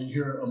car, you know, you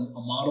hear a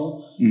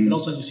model, and all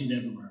of a sudden you see it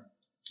everywhere.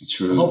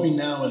 True. I'm hoping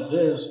now with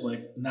this,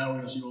 like, now we're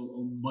gonna see a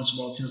bunch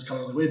more Latinos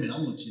coming. Like, wait a minute,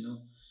 I'm Latino.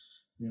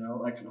 You know,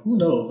 like, who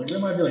knows? Like, there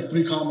might be like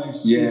 3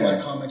 comics, 3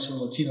 black comics who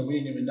are Latino. We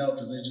didn't even know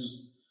because they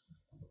just,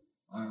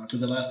 I don't know, because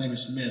their last name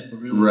is Smith, but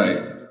really, right.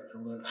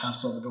 Half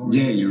Salvadorian.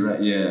 Yeah, you're right.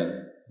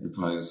 Yeah, there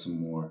probably is some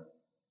more,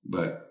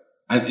 but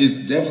it's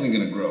definitely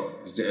gonna grow.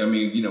 I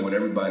mean, you know, with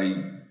everybody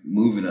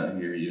moving out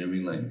here, you know what I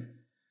mean? Like,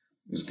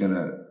 it's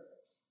gonna,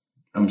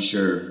 I'm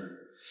sure.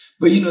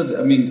 But you know,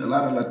 I mean, a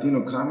lot of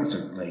Latino comics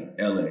are like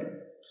LA.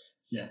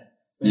 Yeah.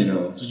 You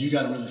know, so you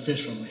got to really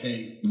fish from, like,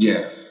 hey.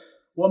 Yeah.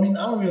 Well, I mean,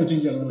 I don't really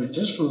think you got to really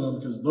fish for them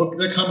because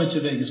they're coming to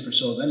Vegas for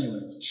shows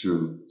anyways.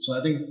 True. So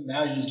I think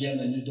now you just get in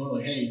that new door,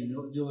 like, hey,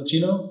 you're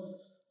Latino.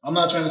 I'm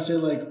not trying to say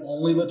like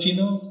only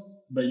Latinos,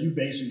 but you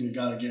basically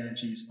got a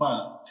guaranteed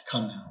spot to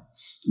come now.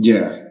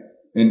 Yeah,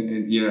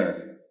 and yeah,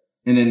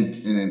 and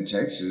in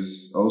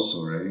Texas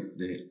also, right?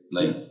 They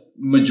like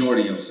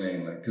majority. I'm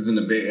saying, like, because in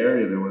the Bay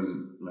Area there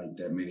wasn't like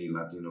that many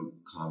Latino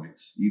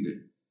comics either.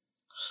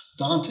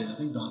 Dante, I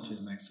think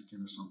Dante's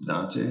Mexican or something.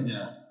 Dante,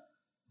 yeah.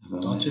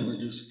 Dante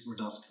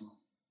Verduzco.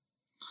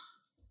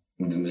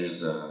 And then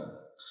there's I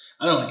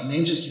don't know, like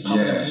names just keep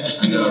popping up. Yeah,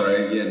 I know,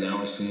 right? Yeah, now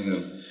we're seeing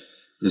them.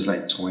 There's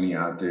like 20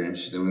 out there and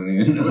shit that we don't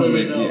even know.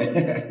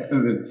 Yeah.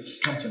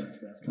 Just come to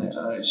us, guys. Come to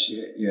us.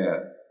 Shit,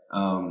 yeah.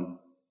 Carlos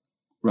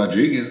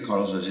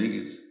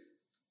Rodriguez.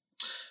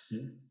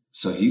 Yeah.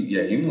 So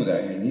he moved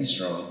out here and he's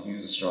strong.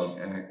 He's a strong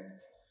act.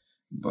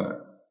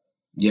 But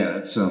yeah,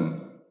 that's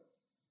a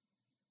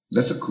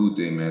cool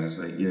thing, man. It's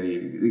like,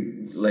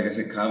 like I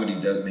said,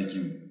 comedy does make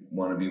you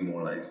want to be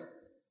more like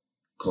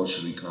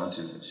culturally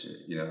conscious and shit,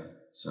 you know?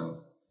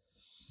 So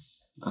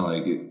I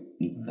like it.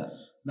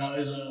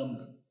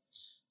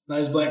 Now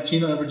is Black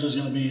Tino ever just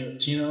gonna be a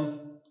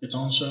Tino, its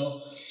own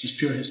show, just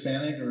pure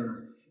Hispanic,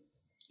 or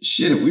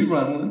shit? If we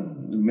run one,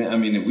 I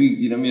mean, if we,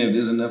 you know, what I mean, if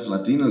there's enough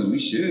Latinos, we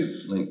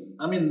should. Like,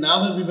 I mean,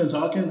 now that we've been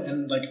talking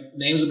and like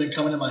names have been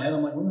coming in my head,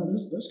 I'm like, well,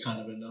 there's kind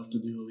of enough to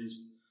do at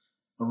least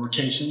a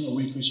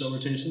weekly show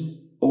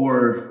rotation,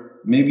 or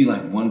maybe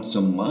like once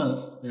a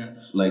month,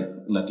 like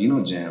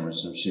Latino Jam or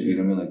some shit. You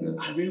know what I mean?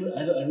 Like I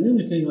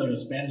really think like a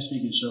Spanish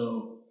speaking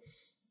show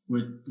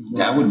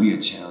that would be a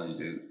challenge,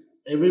 dude.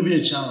 It would be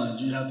a challenge.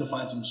 You'd have to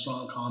find some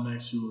strong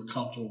comics who are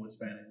comfortable with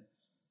Spanish.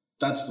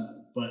 But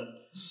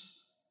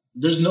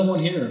there's no one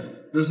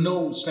here. There's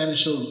no Spanish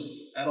shows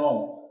at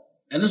all.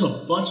 And there's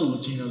a bunch of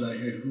Latinos out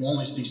here who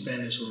only speak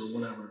Spanish or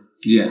whatever.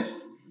 Yeah.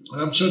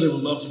 And I'm sure they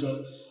would love to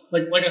go.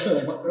 Like I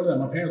said, like earlier,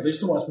 my parents, they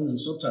still watch movies with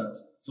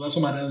subtitles. So that's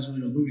why my dad doesn't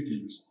really go to movie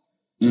theaters.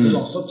 Because there's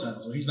all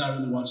subtitles. So he's not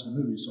really watching the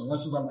movie. So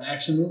unless it's an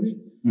action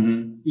movie,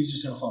 he's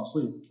just going to fall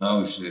asleep.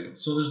 Oh, shit.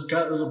 So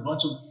there's a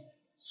bunch of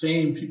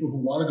same people who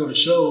want to go to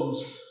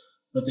shows,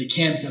 but they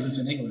can't because it's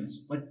in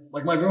English.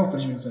 Like my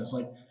girlfriend even says,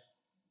 like,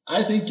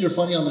 I think you're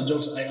funny on the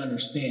jokes I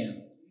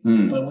understand,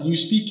 but when you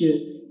speak it,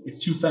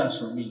 it's too fast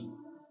for me.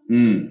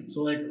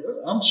 So like,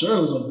 I'm sure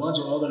there's a bunch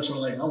of others who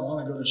are like, I want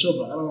to go to the show,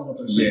 but I don't know what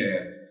they're saying.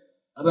 Yeah,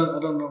 I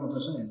don't know what they're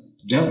saying.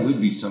 That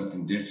would be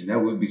something different. That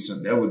would be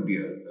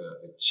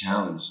a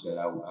challenge that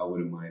I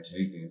wouldn't mind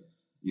taking.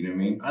 You know what I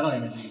mean? I don't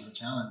even think it's a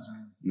challenge,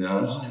 man. No,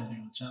 I don't even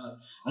think it's a challenge.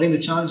 I think the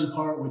challenging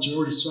part, which you're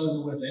already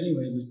struggling with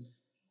anyways, is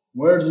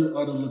where are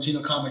the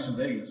Latino comics in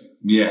Vegas?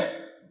 Yeah.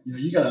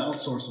 you got to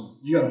outsource them.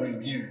 You got to bring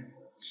them here,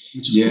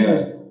 which is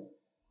cool.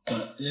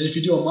 But if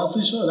you do a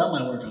monthly show, that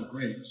might work out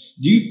great.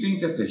 Do you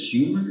think that the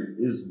humor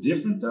is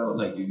different though?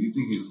 Like, do you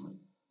think it's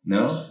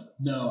no?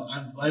 No,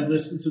 I've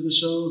listened to the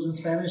shows in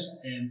Spanish,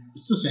 and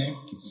it's the same.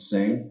 It's the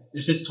same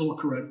if it's told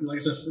correctly. Like I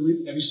said,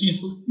 Felipe, have you seen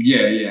Felipe?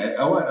 Yeah.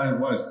 I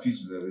watched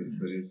pieces of it,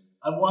 but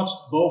I've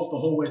watched both the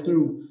whole way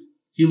through.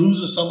 He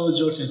loses some of the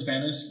jokes in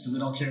Spanish because they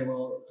don't care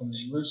well from the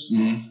English,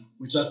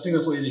 which I think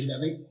that's what he did. I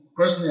think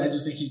personally, I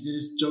just think he did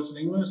his jokes in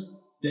English,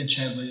 then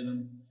translated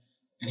them,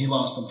 and he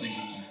lost some things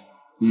in there.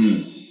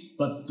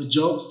 But the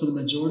joke for the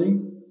majority,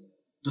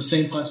 the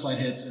same punchline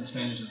hits in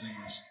Spanish as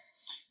English.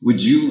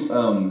 Would you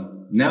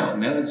now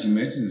that you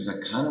mentioned this, I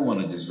kind of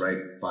want to just write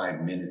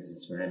 5 minutes in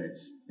Spanish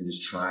and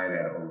just try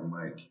that over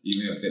mic,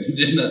 even if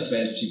there's not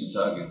Spanish people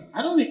talking.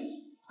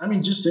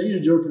 Just say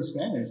your joke in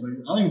Spanish. Like,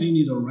 I don't even think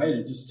you need to write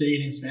it. Just say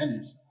it in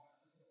Spanish.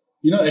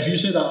 If you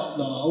say the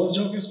olive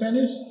joke in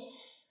Spanish,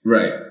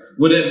 right?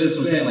 Well, that's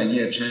what I'm saying.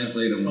 Like,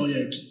 translate them. Oh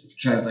yeah,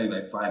 translate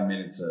like 5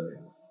 minutes of it.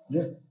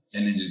 Yeah,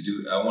 and then just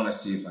do it. I want to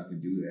see if I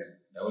could do that.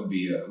 That would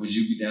be. Would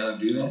you be down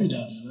to do that? I'll be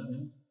down to do that.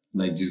 Man.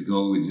 Like, just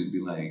go and just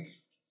be like,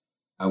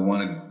 I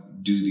want to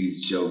do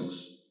these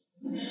jokes.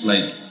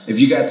 Like, if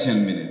you got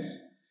 10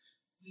 minutes,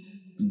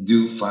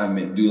 do 5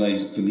 minutes. Do like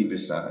Felipe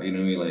style. You know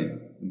what I mean? Like,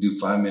 do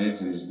 5 minutes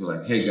and just be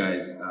like, hey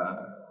guys,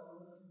 I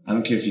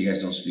don't care if you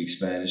guys don't speak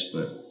Spanish,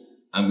 but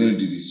I'm gonna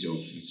do these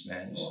jokes in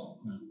Spanish.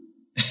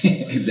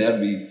 That'd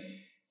be,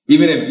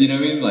 even if, you know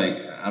what I mean? Like,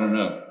 I don't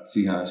know.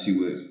 See what.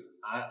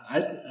 I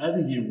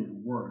think it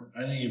would work.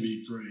 I think it'd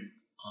be great.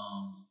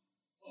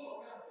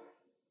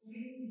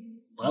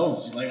 But I don't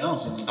see.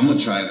 I'm gonna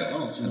try that.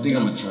 I think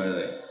I'm gonna try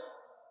that.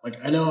 Like,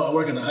 I know I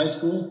work in a high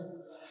school.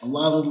 A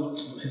lot of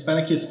the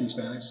Hispanic kids speak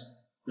Spanish.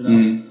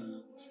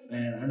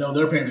 And I know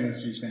their parents don't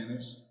speak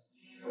Spanish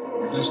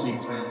if they're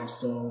speaking Spanish.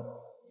 So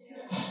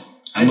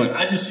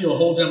I just see a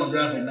whole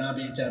demographic not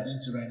being tapped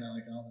into right now.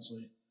 Like,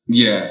 honestly.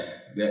 Yeah.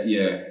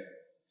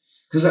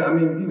 Because it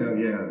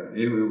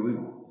would.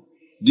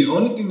 The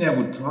only thing that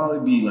would probably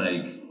be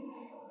like,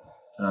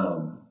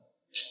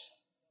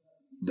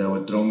 that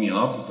would throw me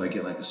off if I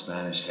get like a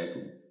Spanish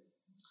heckle.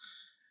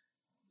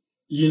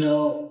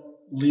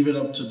 Leave it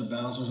up to the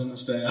bouncers and the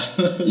staff.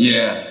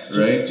 Yeah, right.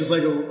 Just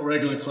like a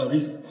regular club.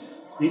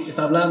 Está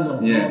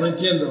hablando. Yeah. No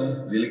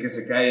entiendo. Dile que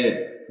se calle.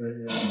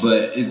 Yeah.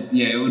 But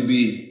it would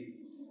be.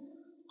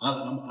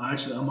 I'm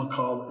gonna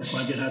call. If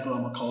I get heckled,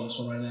 I'm gonna call this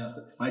one right now.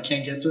 If I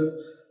can't get to it,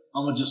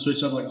 I'm gonna just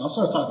switch up. Like, I'll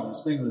start talking in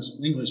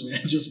English,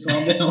 man. Just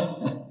calm down.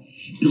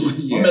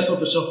 I'll mess up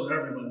the show for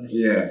everybody.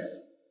 Yeah.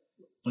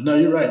 But no,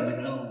 you're right. Like,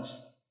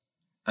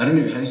 I don't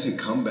even. How do you say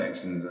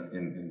comebacks in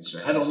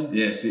Spanish? I don't.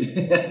 Yeah. See,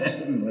 like,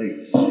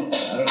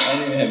 I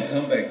don't even have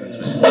comebacks in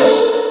Spanish. I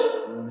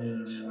don't either,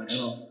 man. Like, I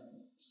don't.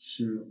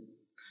 Shoot.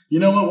 You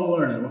know what? We'll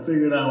learn it. We'll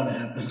figure it out when it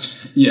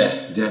happens.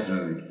 Yeah,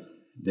 definitely.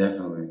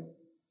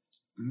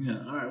 Yeah.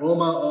 All right.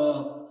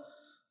 Well,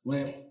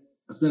 we've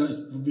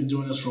been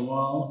doing this for a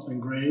while. It's been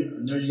great.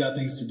 I know you got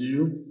things to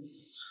do,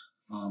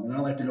 and I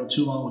don't like to go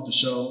too long with the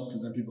show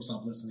because then people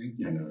stop listening.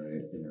 I know,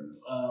 right?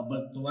 Yeah.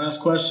 But the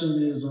last question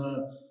is,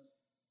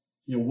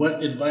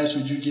 what advice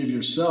would you give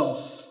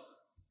yourself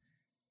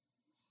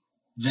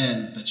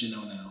then that you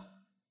know now?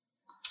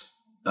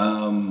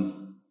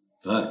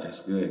 Fuck,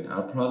 that's good.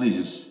 I'll probably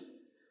just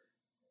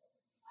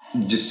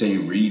say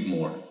read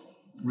more.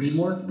 Read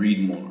more? Read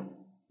more.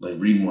 Like,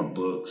 read more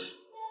books.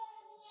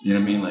 You know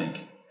what I mean?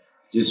 Like,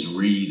 just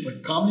read.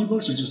 Like comedy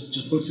books or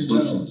just books in general?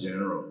 Books in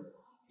general.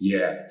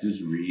 Yeah,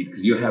 just read.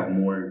 Because you'll have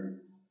more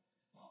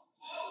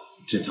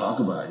to talk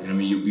about. You know what I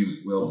mean? You'll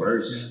be well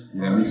versed. Yeah. You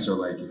know what I mean? So,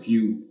 like, if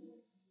you...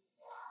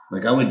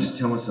 Like, I would just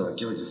tell myself,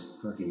 like, yo,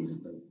 just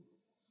fucking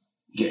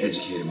get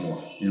educated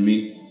more. You know what I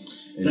mean?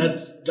 And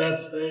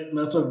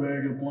that's a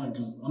very good point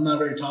because I'm not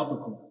very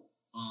topical.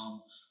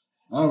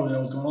 I don't really know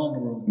what's going on in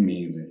the world. Me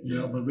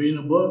either. But reading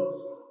a book,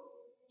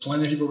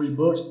 plenty of people read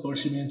books.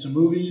 Books get me into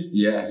movies.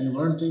 Yeah. You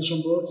learn things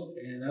from books,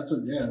 and that's.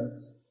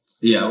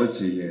 Yeah, I would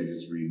say,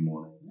 just read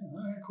more. Yeah, all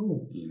right,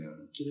 cool.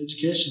 Get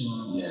education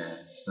on this. Yeah,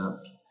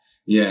 stop.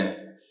 Yeah.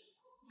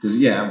 Because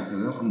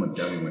I'm a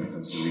dummy when it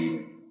comes to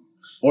reading.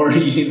 Or,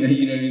 you know what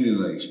I mean?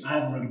 It's like, I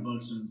haven't read a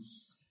book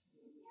since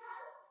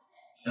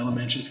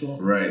elementary school.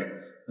 Right.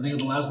 I think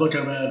the last book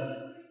I read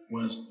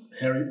was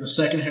the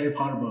second Harry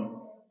Potter book.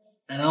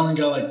 And I only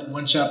got like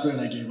one chapter and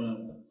I gave up.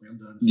 I'm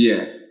done.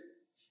 Yeah.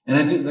 And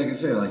I think, like I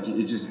said, like,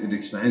 it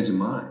expands your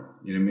mind.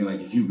 You know what I mean?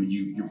 Like, if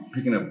you're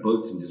picking up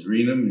books and just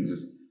reading them,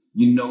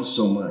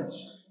 so much.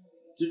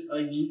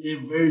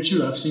 Dude, very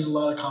true. I've seen a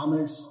lot of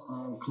comics,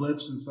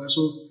 clips and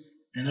specials,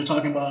 and they're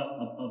talking about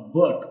a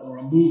book or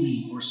a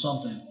movie or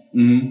something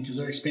because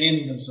they're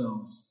expanding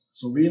themselves.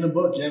 So reading a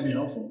book, it'd be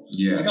helpful.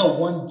 Yeah. I got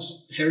one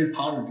Harry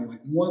Potter,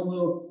 like one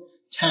little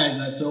tag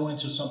that I throw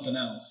into something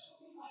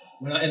else.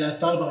 And I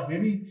thought about,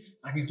 maybe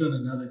I can throw in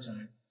another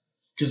tag.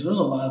 Because there's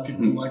a lot of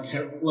people who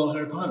love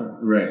Harry Potter.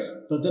 Right.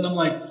 But then I'm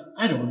like,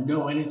 I don't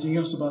know anything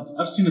else about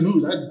I've seen the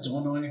movies. I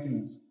don't know anything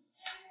else.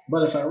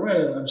 But if I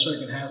read it, I'm sure I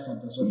could have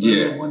something. So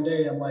one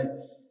day I'm like,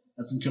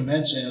 at some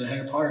convention, at a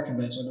Harry Potter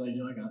convention, I'd be like,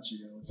 yo, I got you.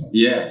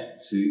 Yeah,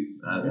 see,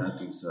 I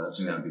think so. I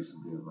think that'd be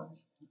some good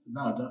advice.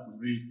 No,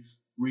 definitely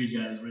read,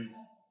 guys, read.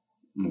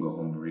 I'm gonna go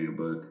home and read a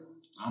book.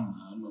 I'm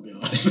gonna be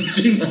honest with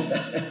you.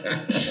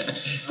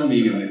 I'm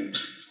eager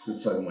to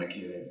fuck my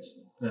kid in.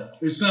 Yeah,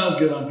 it sounds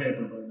good on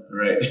paper, but no.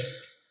 Right.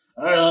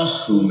 All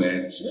right, cool,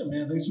 man. Shit,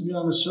 man. Thanks for being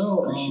on the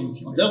show.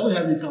 Appreciate you, I'll definitely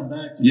have you come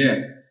back to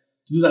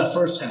do that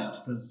first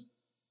half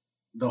because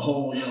the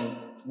whole,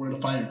 where to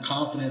find your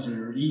confidence or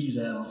your ease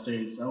at on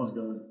stage. That was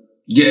good.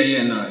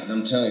 Yeah, no,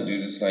 I'm telling you,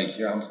 dude, it's like,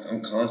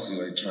 I'm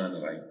constantly like trying to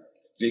like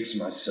fix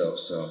myself.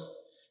 So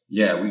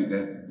yeah,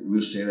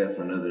 we'll say that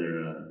for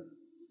another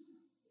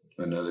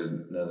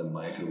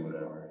mic or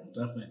whatever.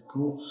 Definitely.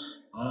 Cool.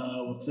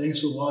 Well, thanks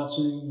for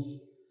watching.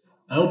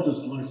 I hope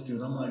this looks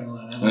good. I'm not gonna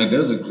lie. It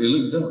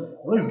looks dope.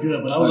 It looks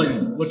good, but I was like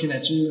looking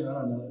at you. I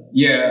don't know.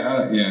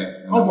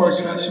 Yeah. I'm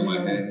working on it. In my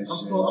head I'm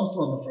still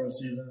in the first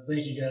season.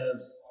 Thank you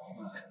guys.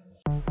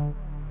 Bye.